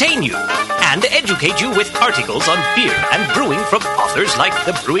 entertain you, and educate you with articles on beer and brewing from authors like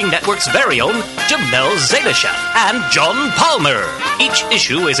the Brewing Network's very own Jamel Zalashev and John Palmer. Each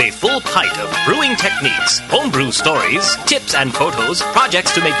issue is a full pint of brewing techniques, homebrew stories, tips and photos,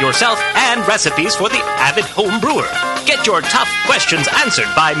 projects to make yourself, and recipes for the avid home brewer. Get your tough questions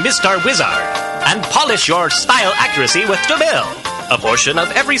answered by Mr. Wizard and polish your style accuracy with Jamel. A portion of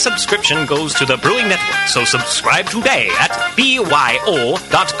every subscription goes to the Brewing Network, so subscribe today at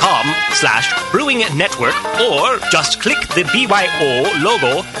byo.com/Brewing Network, or just click the BYO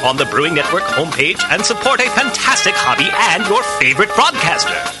logo on the Brewing Network homepage and support a fantastic hobby and your favorite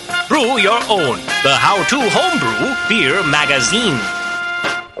broadcaster. Brew Your Own, the how-to homebrew beer magazine.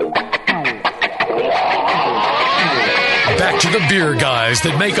 Back to the beer guys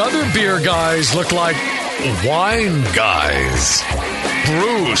that make other beer guys look like wine guys.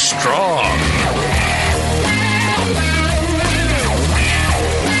 Brew strong.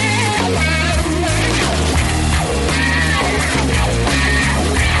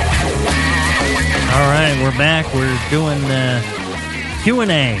 All right, we're back. We're doing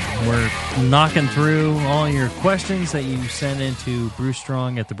Q&A. We're knocking through all your questions that you send into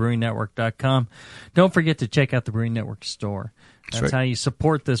Brewstrong at thebrewingnetwork.com. Don't forget to check out the Brewing Network store. That's right. How you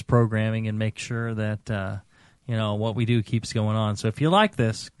support this programming and make sure that what we do keeps going on. So if you like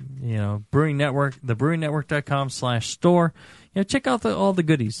this, Brewing Network, thebrewingnetwork.com/store, check out all the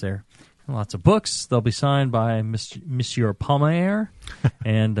goodies there. Lots of books. They'll be signed by Monsieur Palmer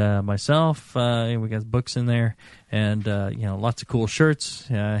and myself. We got books in there, and lots of cool shirts.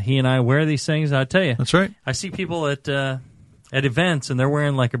 He and I wear these things. I tell you, that's right. I see people at events, and they're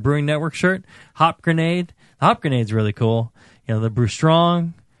wearing like a Brewing Network shirt. Hop Grenade. The Hop Grenade's really cool. The Brew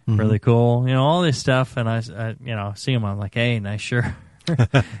Strong, really cool. All this stuff, and I see them. I'm like, hey, nice shirt.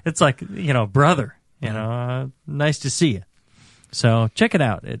 It's like brother. Nice to see you. So check it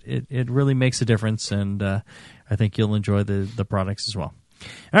out. It really makes a difference, and I think you'll enjoy the products as well.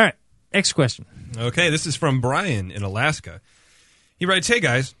 All right, next question. Okay, this is from Brian in Alaska. He writes, hey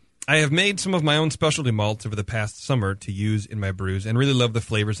guys, I have made some of my own specialty malts over the past summer to use in my brews and really love the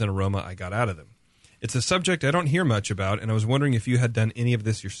flavors and aroma I got out of them. It's a subject I don't hear much about, and I was wondering if you had done any of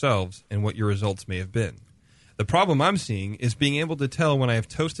this yourselves and what your results may have been. The problem I'm seeing is being able to tell when I have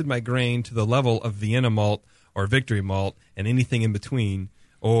toasted my grain to the level of Vienna malt or Victory malt and anything in between,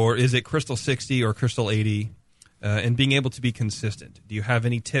 or is it Crystal 60 or Crystal 80, and being able to be consistent. Do you have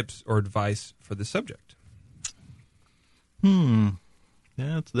any tips or advice for this subject? Yeah,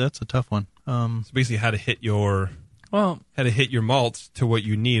 that's a tough one. So basically how to hit your malts to what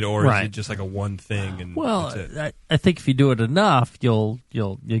you need, or is it just like a one thing and that's it? I think if you do it enough, you'll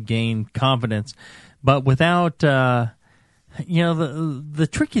gain confidence. But without the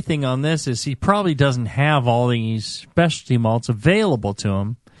tricky thing on this is he probably doesn't have all these specialty malts available to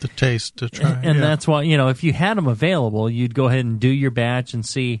him to taste, to try. And that's why, if you had them available, you'd go ahead and do your batch and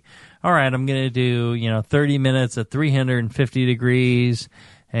see, all right, I'm going to do 30 minutes at 350 degrees,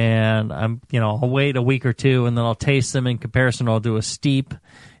 and I'll wait a week or two, and then I'll taste them in comparison. I'll do a steep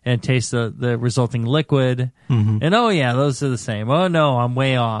and taste the resulting liquid, and those are the same. Oh no, I'm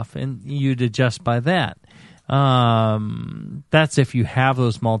way off, and you'd adjust by that. That's if you have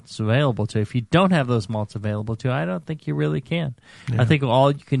those malts available to. If you don't have those malts available to, I don't think you really can. Yeah. I think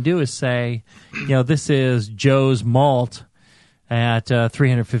all you can do is say, this is Joe's malt at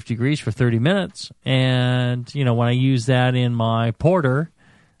 350 degrees for 30 minutes, and when I use that in my porter,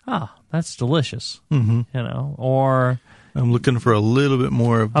 that's delicious. Or I'm looking for a little bit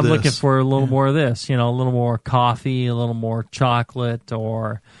more of this. I'm looking for a little more of this, a little more coffee, a little more chocolate,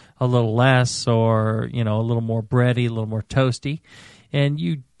 or a little less, or, a little more bready, a little more toasty. And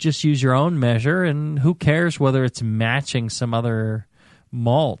you just use your own measure, and who cares whether it's matching some other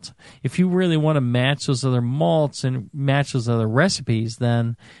malt. If you really want to match those other malts and match those other recipes,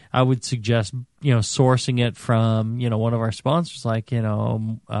 then I would suggest, sourcing it from, one of our sponsors, like,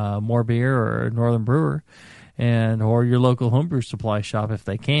 More Beer or Northern Brewer, or your local homebrew supply shop if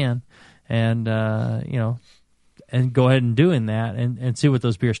they can. And, and go ahead and doing that and see what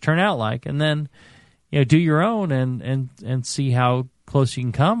those beers turn out like. And then, do your own and see how close you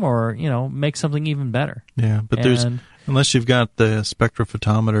can come, or, make something even better. Yeah, but unless you've got the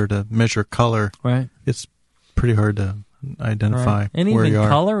spectrophotometer to measure color, right, it's pretty hard to identify and where even you are.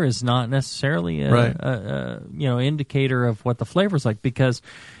 Color is not necessarily a indicator of what the flavor's like, because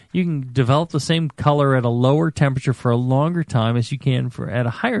you can develop the same color at a lower temperature for a longer time as you can at a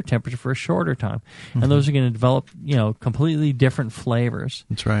higher temperature for a shorter time. Mhm. And those are going to develop, completely different flavors.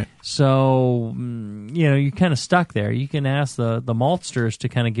 That's right. So, you're kind of stuck there. You can ask the maltsters to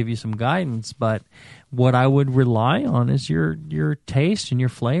kind of give you some guidance, but what I would rely on is your taste and your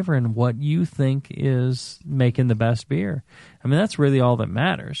flavor and what you think is making the best beer. I mean, that's really all that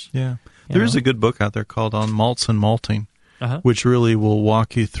matters. Yeah. There is a good book out there called On Malts and Malting, which really will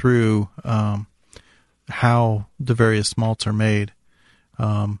walk you through how the various malts are made.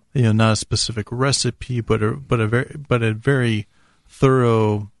 Not a specific recipe, but a very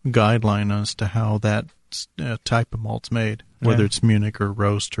thorough guideline as to how that type of malt's made, whether it's Munich or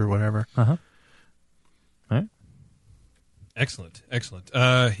roast or whatever. Excellent.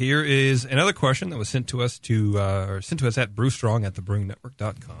 Here is another question that was sent to us at Brewstrong at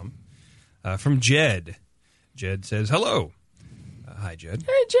thebrewingnetwork.com from Jed. Jed says, hello. Hi, Jed.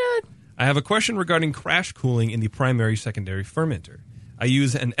 Hey, Jed. I have a question regarding crash cooling in the primary-secondary fermenter. I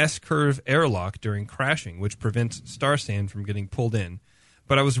use an S-curve airlock during crashing, which prevents star sand from getting pulled in.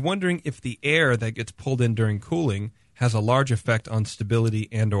 But I was wondering if the air that gets pulled in during cooling has a large effect on stability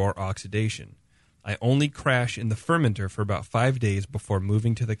and or oxidation. I only crash in the fermenter for about 5 days before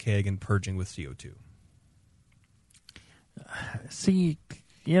moving to the keg and purging with CO2. See,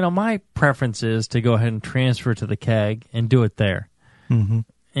 my preference is to go ahead and transfer to the keg and do it there. Mm-hmm.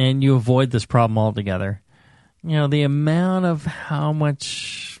 And you avoid this problem altogether. The amount of how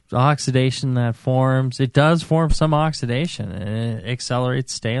much oxidation that forms, it does form some oxidation, and it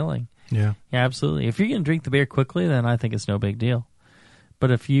accelerates staling. Yeah, absolutely. If you're going to drink the beer quickly, then I think it's no big deal.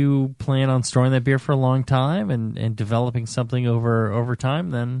 But if you plan on storing that beer for a long time and developing something over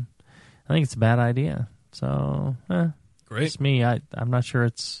time, then I think it's a bad idea. So, great. It's me. I'm not sure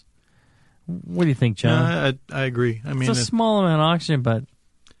it's... What do you think, John? I agree. I mean, it's a small amount of oxygen, but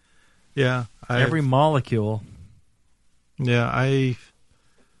yeah, every molecule. Yeah,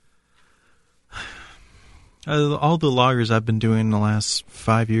 all the lagers I've been doing in the last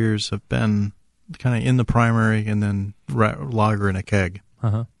 5 years have been kind of in the primary and then lager in a keg.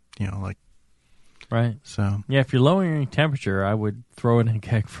 Right. So yeah, if you're lowering temperature, I would throw it in a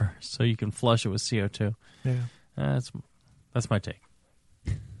keg first so you can flush it with CO2. Yeah, that's my take.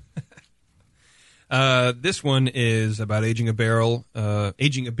 This one is about aging a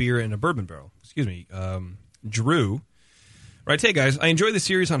beer in a bourbon barrel. Excuse me. Drew. Right, hey guys, I enjoy the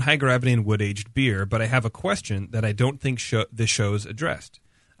series on high gravity and wood aged beer, but I have a question that I don't think the show's addressed.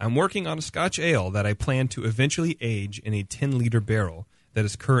 I'm working on a Scotch ale that I plan to eventually age in a 10-liter barrel that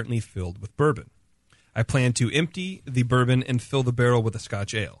is currently filled with bourbon. I plan to empty the bourbon and fill the barrel with a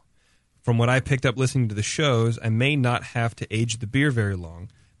Scotch ale. From what I picked up listening to the shows, I may not have to age the beer very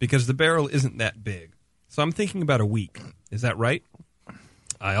long because the barrel isn't that big. So I'm thinking about a week. Is that right?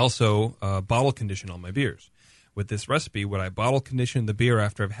 I also bottle condition all my beers. With this recipe, would I bottle condition the beer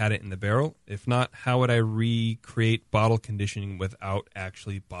after I've had it in the barrel? If not, how would I recreate bottle conditioning without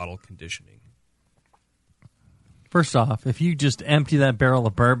actually bottle conditioning? First off, if you just empty that barrel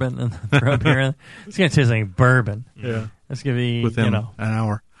of bourbon and throw beer in, it's going to taste like bourbon. Yeah. It's going to be, within an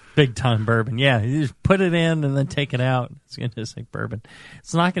hour. Big time bourbon. Yeah, you just put it in and then take it out. It's going to taste like bourbon.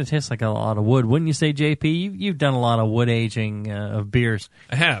 It's not going to taste like a lot of wood. Wouldn't you say, JP? You've done a lot of wood aging of beers.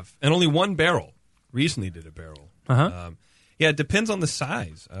 I have. And only one barrel. Recently did a barrel. Yeah, it depends on the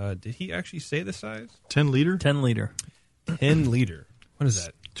size. Did he actually say the size? 10 liter? 10 liter. 10 liter. What is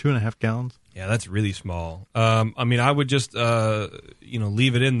that? 2.5 gallons. Yeah, that's really small. I mean, I would just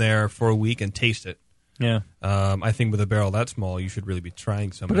leave it in there for a week and taste it. Yeah. I think with a barrel that small, you should really be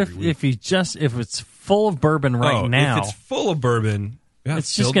trying some. But if it's full of bourbon now, if it's full of bourbon,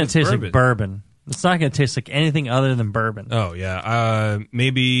 it's just going to taste like bourbon. It's not going to taste like anything other than bourbon. Oh yeah.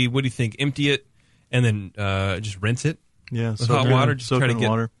 Maybe what do you think? Empty it and then just rinse it. Yeah, with hot water. Just try to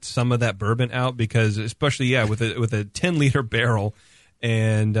get some of that bourbon out because, especially with a 10-liter barrel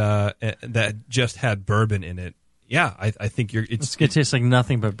and that just had bourbon in it. Yeah, I think it's going to taste like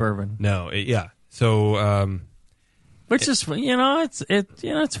nothing but bourbon. No, yeah. So, which is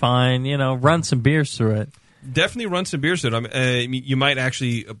it's fine. Run some beers through it. Definitely run some beers through it. I mean, you might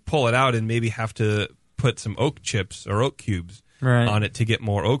actually pull it out and maybe have to put some oak chips or oak cubes on it to get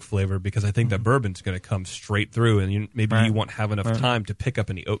more oak flavor because I think that bourbon's going to come straight through, and maybe you won't have enough time to pick up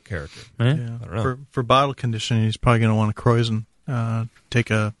any oak character. Yeah. I don't know. For bottle conditioning, he's probably going to want to Kreuzen, take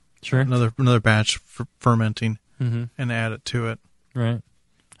another batch for fermenting and add it to it. Right.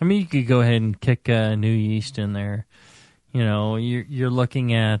 I mean, you could go ahead and kick new yeast in there. You're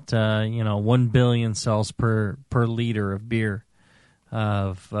looking at 1 billion cells per liter of beer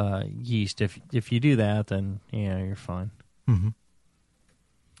of yeast. If you do that, then you're fine. Mm-hmm.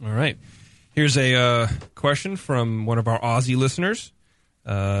 All right. Here's a question from one of our Aussie listeners,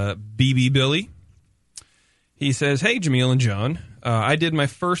 BB Billy. He says, "Hey, Jameel and John. I did my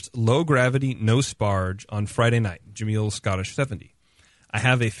first low-gravity, no-sparge on Friday night, Jameel Scottish 70. I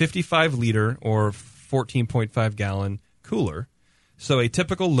have a 55-liter or 14.5-gallon cooler, so a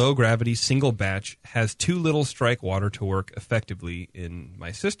typical low-gravity single batch has too little strike water to work effectively in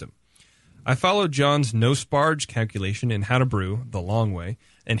my system. I followed John's no-sparge calculation in How to Brew, the long way,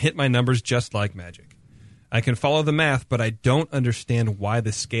 and hit my numbers just like magic. I can follow the math, but I don't understand why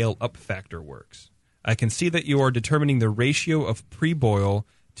the scale-up factor works. I can see that you are determining the ratio of pre-boil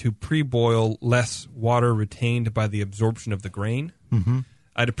to pre-boil less water retained by the absorption of the grain. Mm-hmm.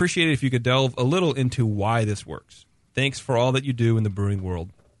 I'd appreciate it if you could delve a little into why this works. Thanks for all that you do in the brewing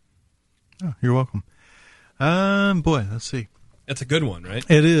world." Oh, you're welcome. Boy, let's see. That's a good one, right?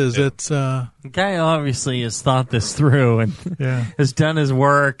 It is. Yeah. It's The guy obviously has thought this through and has done his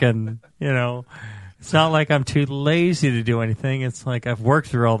work, and it's not like I'm too lazy to do anything. It's like I've worked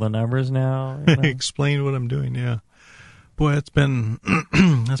through all the numbers now. explain what I'm doing. Yeah, boy, it's been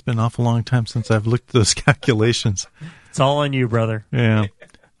that's been an awful long time since I've looked at those calculations. It's all on you, brother. Yeah.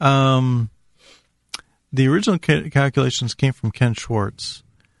 The original calculations came from Ken Schwartz,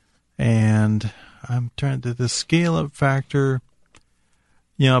 and I'm trying to the scale up factor.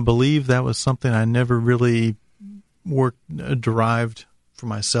 I believe that was something I never really derived for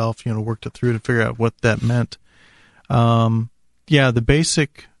myself. Worked it through to figure out what that meant. The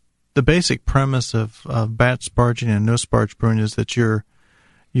basic premise of batch sparging and no sparge brewing is that you're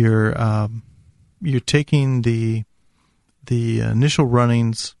taking the initial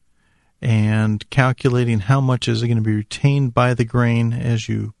runnings and calculating how much is going to be retained by the grain as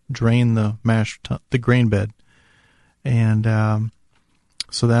you drain the the grain bed, and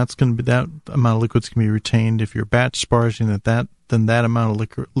so that's going to be that amount of liquids can be retained. If you're batch sparging, then that amount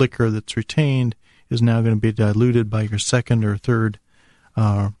of liquor that's retained is now going to be diluted by your second or third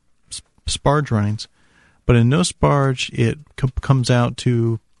sparge runnings. But in no sparge, it comes out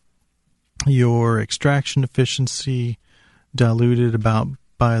to your extraction efficiency diluted about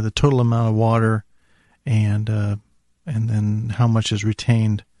by the total amount of water, and then how much is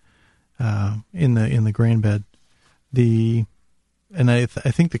retained in the grain bed. I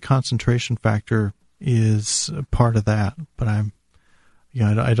think the concentration factor is a part of that, but I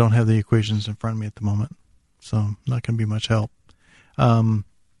don't have the equations in front of me at the moment, so not going to be much help. Tell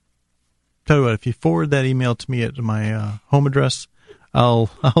you what, if you forward that email to me at my home address, I'll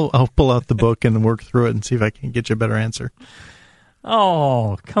pull out the book and work through it and see if I can get you a better answer.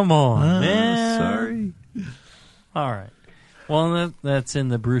 Oh, come on, man. Sorry. All right. Well, that's in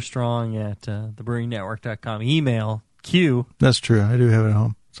the Brew Strong at thebrewingnetwork.com email queue. That's true. I do have it at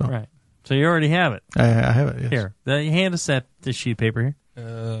home. So. Right. So you already have it. I have it, yes. Here. Hand us this sheet of paper here.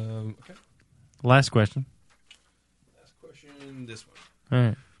 Okay. Last question. Last question, this one. All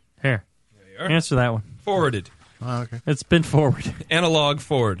right. Here. There you are. Answer that one. Forwarded. Oh, okay. It's been forwarded. Analog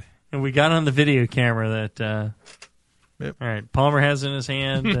forward. And we got on the video camera that... Yep. All right. Palmer has it in his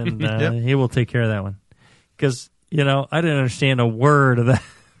hand, and Yep. he will take care of that one. Because, I didn't understand a word of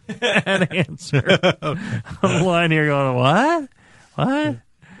that answer. Okay. I'm the line here going, what? What?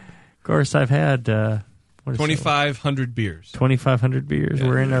 Of course, I've had... 2,500 beers. 2,500 beers. Yeah.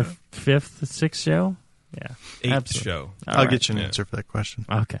 We're in our sixth show? Yeah. Eighth absolutely. show. I'll get you an answer for that question.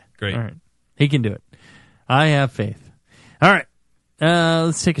 Okay. Great. All right. He can do it. I have faith. All right.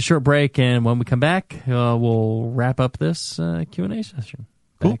 Let's take a short break, and when we come back, we'll wrap up this Q&A session.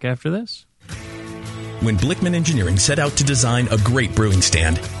 Back after this. When Blickman Engineering set out to design a great brewing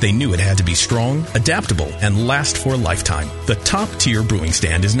stand, they knew it had to be strong, adaptable, and last for a lifetime. The top-tier brewing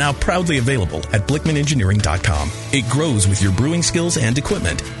stand is now proudly available at BlickmanEngineering.com. It grows with your brewing skills and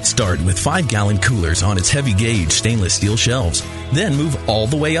equipment. Start with 5-gallon coolers on its heavy-gauge stainless steel shelves. Then move all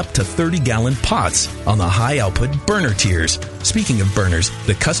the way up to 30-gallon pots on the high-output burner tiers. Speaking of burners,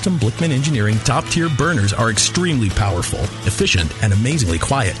 the custom Blickman Engineering top-tier burners are extremely powerful, efficient, and amazingly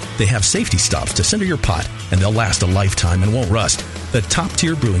quiet. They have safety stops to center your pot, and they'll last a lifetime and won't rust. The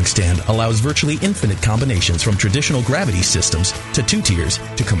top-tier brewing stand allows virtually infinite combinations from traditional gravity systems to 2 tiers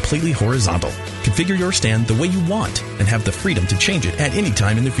to completely horizontal. Configure your stand the way you want and have the freedom to change it at any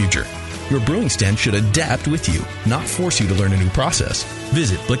time in the future. Your brewing stand should adapt with you, not force you to learn a new process.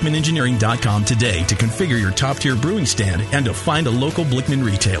 Visit BlickmanEngineering.com today to configure your top-tier brewing stand and to find a local Blickman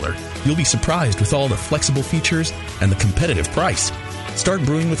retailer. You'll be surprised with all the flexible features and the competitive price. Start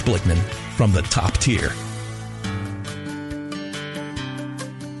brewing with Blickman from the top tier.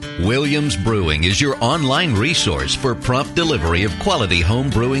 Williams Brewing is your online resource for prompt delivery of quality home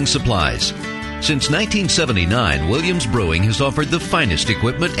brewing supplies. Since 1979, Williams Brewing has offered the finest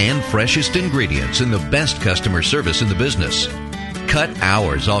equipment and freshest ingredients and the best customer service in the business. Cut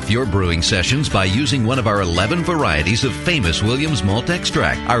hours off your brewing sessions by using one of our 11 varieties of famous Williams malt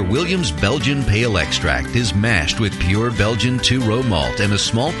extract. Our Williams Belgian Pale Extract is mashed with pure Belgian two-row malt and a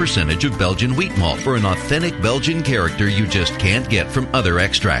small percentage of Belgian wheat malt for an authentic Belgian character you just can't get from other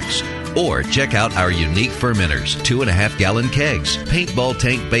extracts. Or check out our unique fermenters, 2.5-gallon kegs, paintball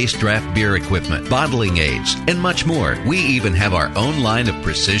tank-based draft beer equipment, bottling aids, and much more. We even have our own line of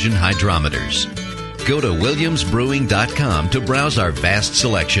precision hydrometers. Go to WilliamsBrewing.com to browse our vast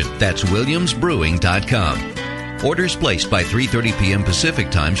selection. That's WilliamsBrewing.com. Orders placed by 3:30 p.m. Pacific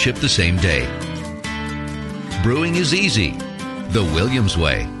Time ship the same day. Brewing is easy. The Williams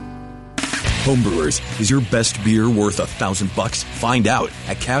way. Homebrewers, is your best beer worth $1,000? Find out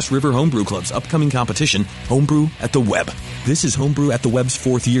at Cass River Homebrew Club's upcoming competition, Homebrew at the Web. This is Homebrew at the Web's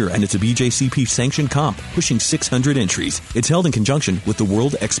 4th year, and it's a BJCP sanctioned comp, pushing 600 entries. It's held in conjunction with the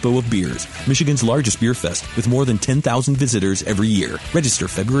World Expo of Beers, Michigan's largest beer fest, with more than 10,000 visitors every year. Register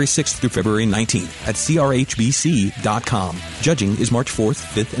February 6th through February 19th at crhbc.com. Judging is March 4th,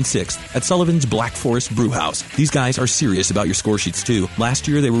 5th, and 6th at Sullivan's Black Forest Brew House. These guys are serious about your score sheets, too. Last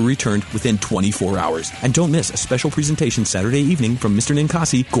year, they were returned within 24 hours. And don't miss a special presentation Saturday evening from Mr.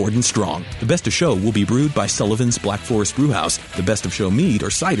 Ninkasi, Gordon Strong. The Best of Show will be brewed by Sullivan's Black Forest Brew House. The Best of Show mead or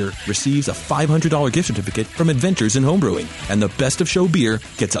cider receives a $500 gift certificate from Adventures in Homebrewing. And the Best of Show beer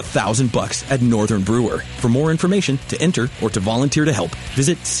gets $1,000 at Northern Brewer. For more information, to enter, or to volunteer to help,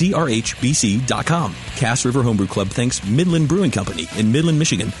 visit crhbc.com. Cass River Homebrew Club thanks Midland Brewing Company in Midland,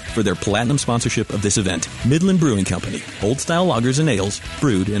 Michigan for their platinum sponsorship of this event. Midland Brewing Company, old-style lagers and ales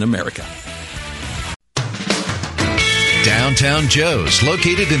brewed in America. Downtown Joe's,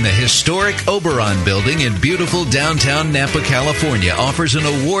 located in the historic Oberon building in beautiful downtown Napa, California, offers an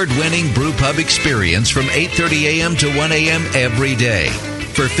award-winning brew pub experience from 8:30 a.m. to 1 a.m. every day.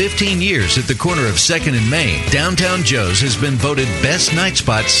 For 15 years at the corner of 2nd and Main, Downtown Joe's has been voted Best Night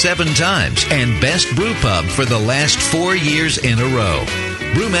Spot 7 times and Best Brew Pub for the last 4 years in a row.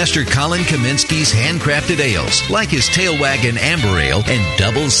 Brewmaster Colin Kaminsky's handcrafted ales, like his Tailwagon Amber Ale and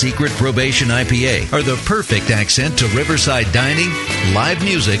Double Secret Probation IPA, are the perfect accent to riverside dining, live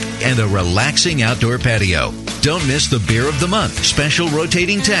music, and a relaxing outdoor patio. Don't miss the Beer of the Month, special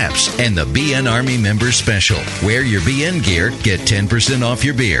rotating taps, and the BN Army Member Special. Wear your BN gear, get 10% off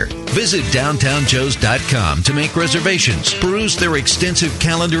your beer. Visit downtownjoes.com to make reservations, peruse their extensive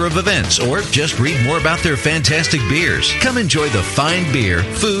calendar of events, or just read more about their fantastic beers. Come enjoy the fine beer,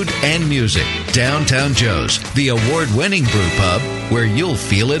 food, and music. Downtown Joe's, the award-winning brew pub where you'll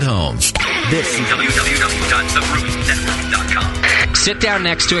feel at home. This is www.thebrewingnetwork.com. Sit down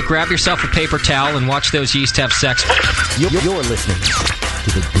next to it, grab yourself a paper towel, and watch those yeast have sex. You're listening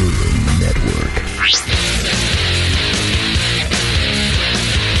to the Brewing Network.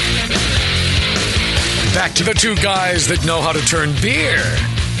 Back to the two guys that know how to turn beer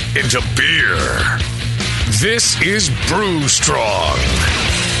into beer. This is Brew Strong.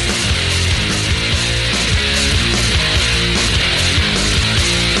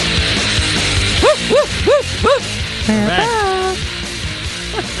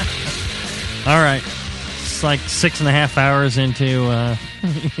 All right. It's like 6.5 hours into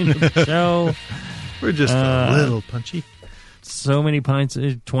the show. We're just a little punchy. So many pints,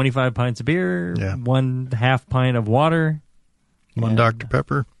 25 pints of beer, 1/2 pint of water. One Dr.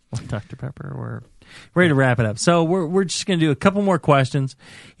 Pepper. One Dr. Pepper. We're ready to wrap it up. So we're just going to do a couple more questions.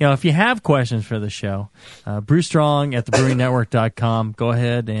 You know, if you have questions for the show, brewstrong at thebrewingnetwork.com. Go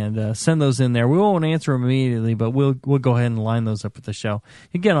ahead and send those in there. We won't answer them immediately, but we'll go ahead and line those up with the show.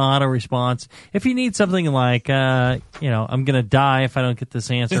 You get an auto response. If you need something like, I'm going to die if I don't get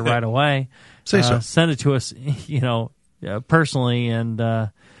this answer right away, say so. Send it to us, personally, and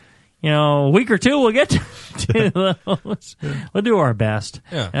a week or two we'll get to those. We'll do our best.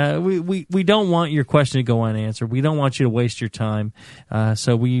 Yeah. We don't want your question to go unanswered. We don't want you to waste your time.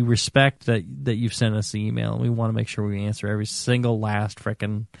 So we respect that you've sent us the email, and we want to make sure we answer every single last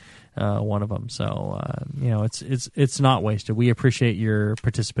frickin' one of them. So it's not wasted. We appreciate your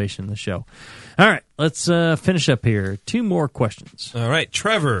participation in the show. All right, let's finish up here. 2 more questions. All right,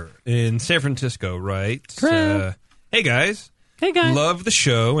 Trevor in San Francisco writes, "Hey guys. Hey, guys. Love the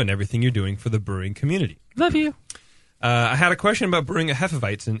show and everything you're doing for the brewing community. Love you. I had a question about brewing a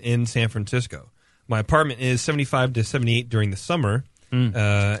Hefeweizen in San Francisco. My apartment is 75 to 78 during the summer, and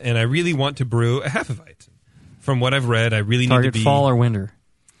I really want to brew a Hefeweizen. From what I've read, I really need to be... fall or winter.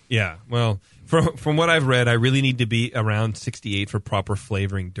 Yeah, well, from what I've read, I really need to be around 68 for proper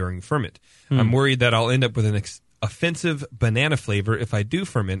flavoring during ferment. I'm worried that I'll end up with offensive banana flavor if I do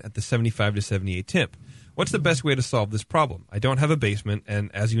ferment at the 75 to 78 temp. What's the best way to solve this problem? I don't have a basement,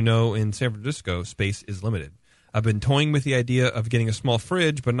 and as you know, in San Francisco, space is limited. I've been toying with the idea of getting a small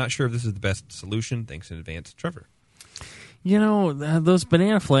fridge, but not sure if this is the best solution. Thanks in advance, Trevor. You know, those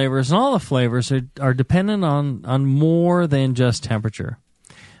banana flavors and all the flavors are dependent on more than just temperature.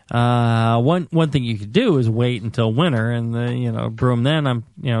 One thing you could do is wait until winter and brew them then.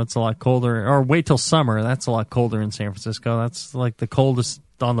 It's a lot colder, or wait till summer. That's a lot colder in San Francisco. That's like the coldest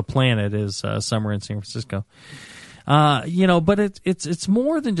on the planet is summer in San Francisco. But it's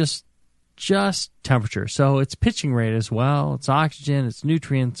more than just temperature. So it's pitching rate as well. It's oxygen, it's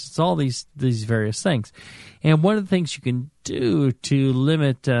nutrients, it's all these various things. And one of the things you can do to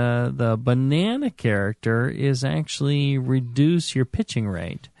limit the banana character is actually reduce your pitching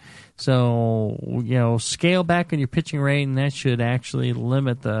rate. So, scale back on your pitching rate, and that should actually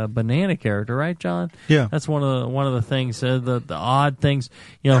limit the banana character, right, John? Yeah. That's one of the things, the odd things.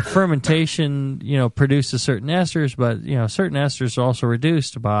 Fermentation, produces certain esters, but, certain esters are also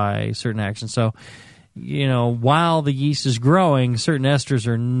reduced by certain actions. So, while the yeast is growing, certain esters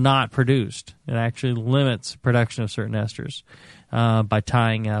are not produced. It actually limits production of certain esters by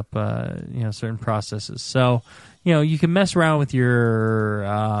tying up, certain processes. So, you can mess around with your,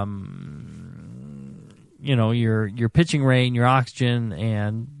 your pitching rate and your oxygen,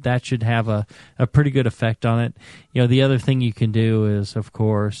 and that should have a pretty good effect on it. The other thing you can do is, of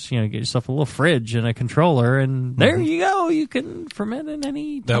course, get yourself a little fridge and a controller, and there you go. You can ferment it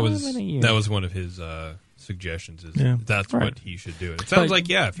any time in a year. That was one of his suggestions. That's right. what he should do. It sounds like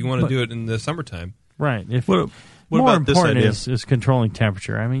if you want to do it in the summertime, right? What more about this important idea? is controlling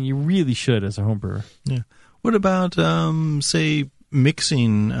temperature. I mean, you really should as a home brewer. Yeah. What about, say,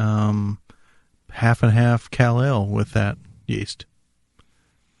 mixing half and half Cal Ale with that yeast?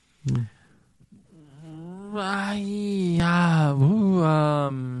 There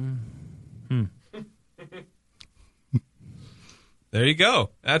you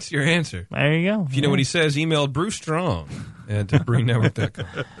go. That's your answer. There you go. If you know what he says, email Brew Strong at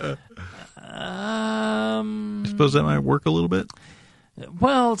brewingnetwork.com. I suppose that might work a little bit.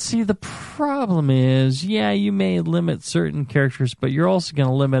 Well, see, the problem is, you may limit certain characters, but you're also going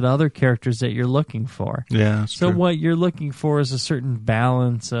to limit other characters that you're looking for. Yeah, that's so true. What you're looking for is a certain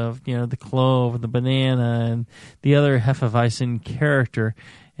balance of, the clove, the banana, and the other Hefeweizen character.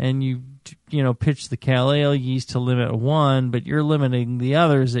 And you pitch the Cal Ale yeast to limit one, but you're limiting the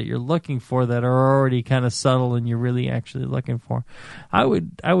others that you're looking for that are already kind of subtle and you're really actually looking for. I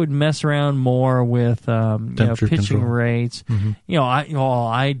would mess around more with pitching control. rates. Mm-hmm.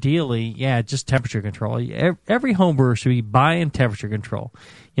 Ideally, just temperature control. Every home brewer should be buying temperature control.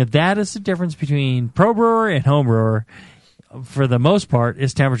 That is the difference between pro brewer and home brewer. For the most part,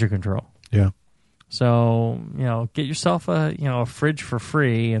 is temperature control. Yeah. So, get yourself a fridge for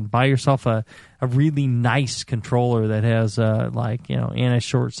free and buy yourself a really nice controller that has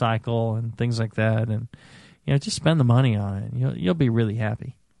anti-short cycle and things like that, and just spend the money on it. You'll be really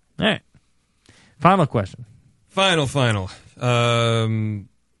happy. All right. Final question. Final.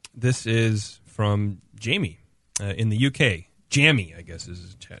 This is from Jamie in the UK. Jamie, I guess, is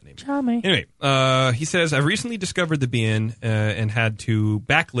his chat name. Jamie. Anyway, he says, I've recently discovered the BN and had to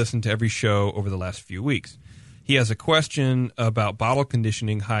back-listen to every show over the last few weeks. He has a question about bottle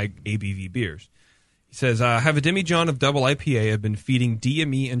conditioning high ABV beers. He says, I have a demijohn of double IPA I've been feeding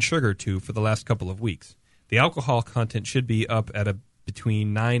DME and sugar to for the last couple of weeks. The alcohol content should be up at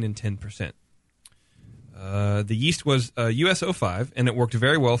between 9 and 10%. The yeast was US 05, and it worked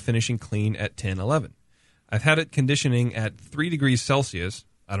very well, finishing clean at 10-11. I've had it conditioning at 3 degrees Celsius.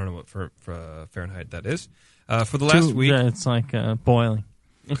 I don't know what for Fahrenheit that is. For the last week. It's like boiling.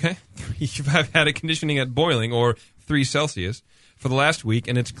 Okay. I've had it conditioning at boiling, or 3 Celsius, for the last week,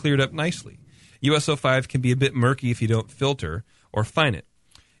 and it's cleared up nicely. US 05 can be a bit murky if you don't filter or fine it.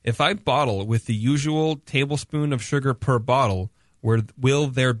 If I bottle with the usual tablespoon of sugar per bottle, will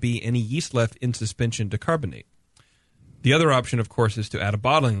there be any yeast left in suspension to carbonate? The other option, of course, is to add a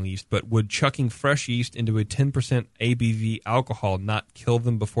bottling yeast, but would chucking fresh yeast into a 10% ABV alcohol not kill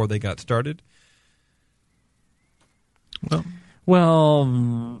them before they got started?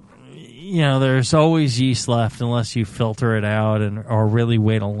 Well, there's always yeast left unless you filter it out or really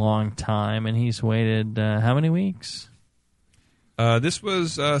wait a long time. And he's waited how many weeks? This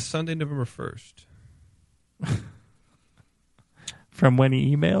was Sunday, November 1st. From when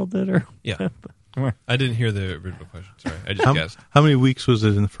he emailed it? Or Yeah. I didn't hear the original question. Sorry, I just guessed. How many weeks was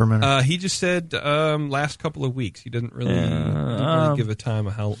it in the fermenter? He just said last couple of weeks. He didn't really give a time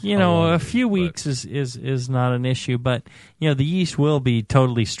of how. A few weeks is not an issue, but the yeast will be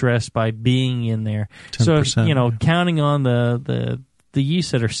totally stressed by being in there. 10%, So counting on the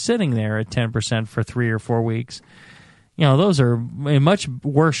yeast that are sitting there at 10% for 3 or 4 weeks. Those are in much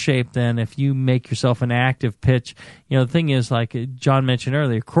worse shape than if you make yourself an active pitch. The thing is, like John mentioned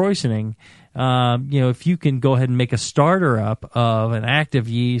earlier, krausening. If you can go ahead and make a starter up of an active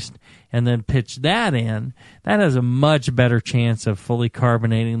yeast and then pitch that in, that has a much better chance of fully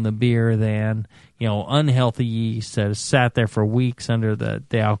carbonating the beer than unhealthy yeast that has sat there for weeks under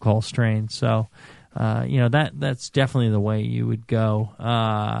the alcohol strain. So, that's definitely the way you would go.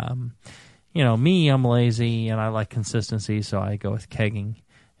 Me, I'm lazy and I like consistency, so I go with kegging,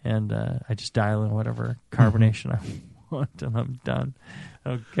 and I just dial in whatever carbonation I want, and I'm done. I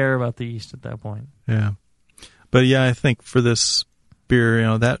don't care about the yeast at that point. Yeah, but I think for this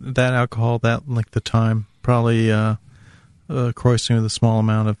beer, that alcohol, that length of time, probably krausening with a small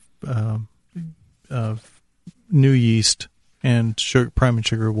amount of new yeast and priming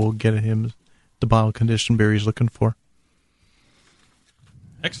sugar will get him the bottle conditioned beer he's looking for.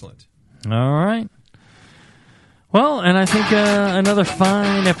 Excellent. All right. Well, and I think another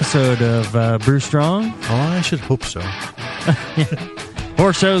fine episode of Brew Strong. Oh, I should hope so.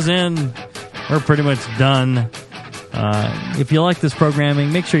 4 shows in, we're pretty much done. If you like this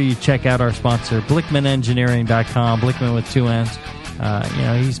programming, make sure you check out our sponsor, BlickmanEngineering.com, Blickman with 2 N's.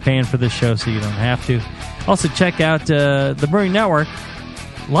 He's paying for this show, so you don't have to. Also, check out the Brewing Network.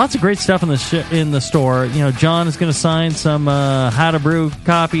 Lots of great stuff in the store. John is going to sign some How to Brew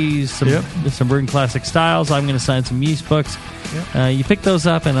copies, some Brewing Classic Styles. I'm going to sign some yeast books. Yep. You pick those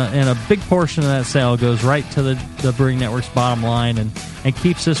up, and a big portion of that sale goes right to the Brewing Network's bottom line and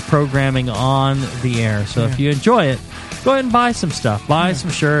keeps this programming on the air. So if you enjoy it, go ahead and buy some stuff. Buy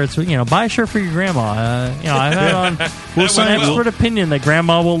some shirts. Buy a shirt for your grandma. I've had on expert opinion that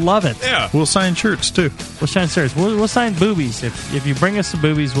grandma will love it. Yeah. We'll sign shirts, too. We'll sign shirts. We'll sign boobies. If you bring us the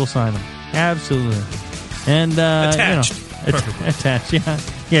boobies, we'll sign them. Absolutely. And, attached. Attached, yeah.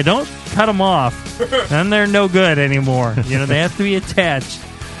 Yeah, don't cut them off. Then they're no good anymore. They have to be attached.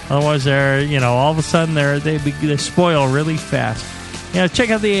 Otherwise, they're, all of a sudden they spoil really fast. Check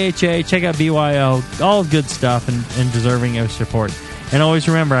out the AHA, check out BYO, all good stuff and deserving of support. And always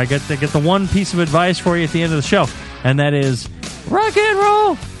remember, I get the one piece of advice for you at the end of the show, and that is rock and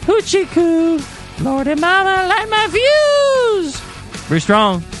roll, hoochie coo, Lordy mama, light my fuse. Brew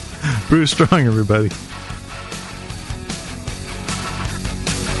strong. Brew strong, everybody.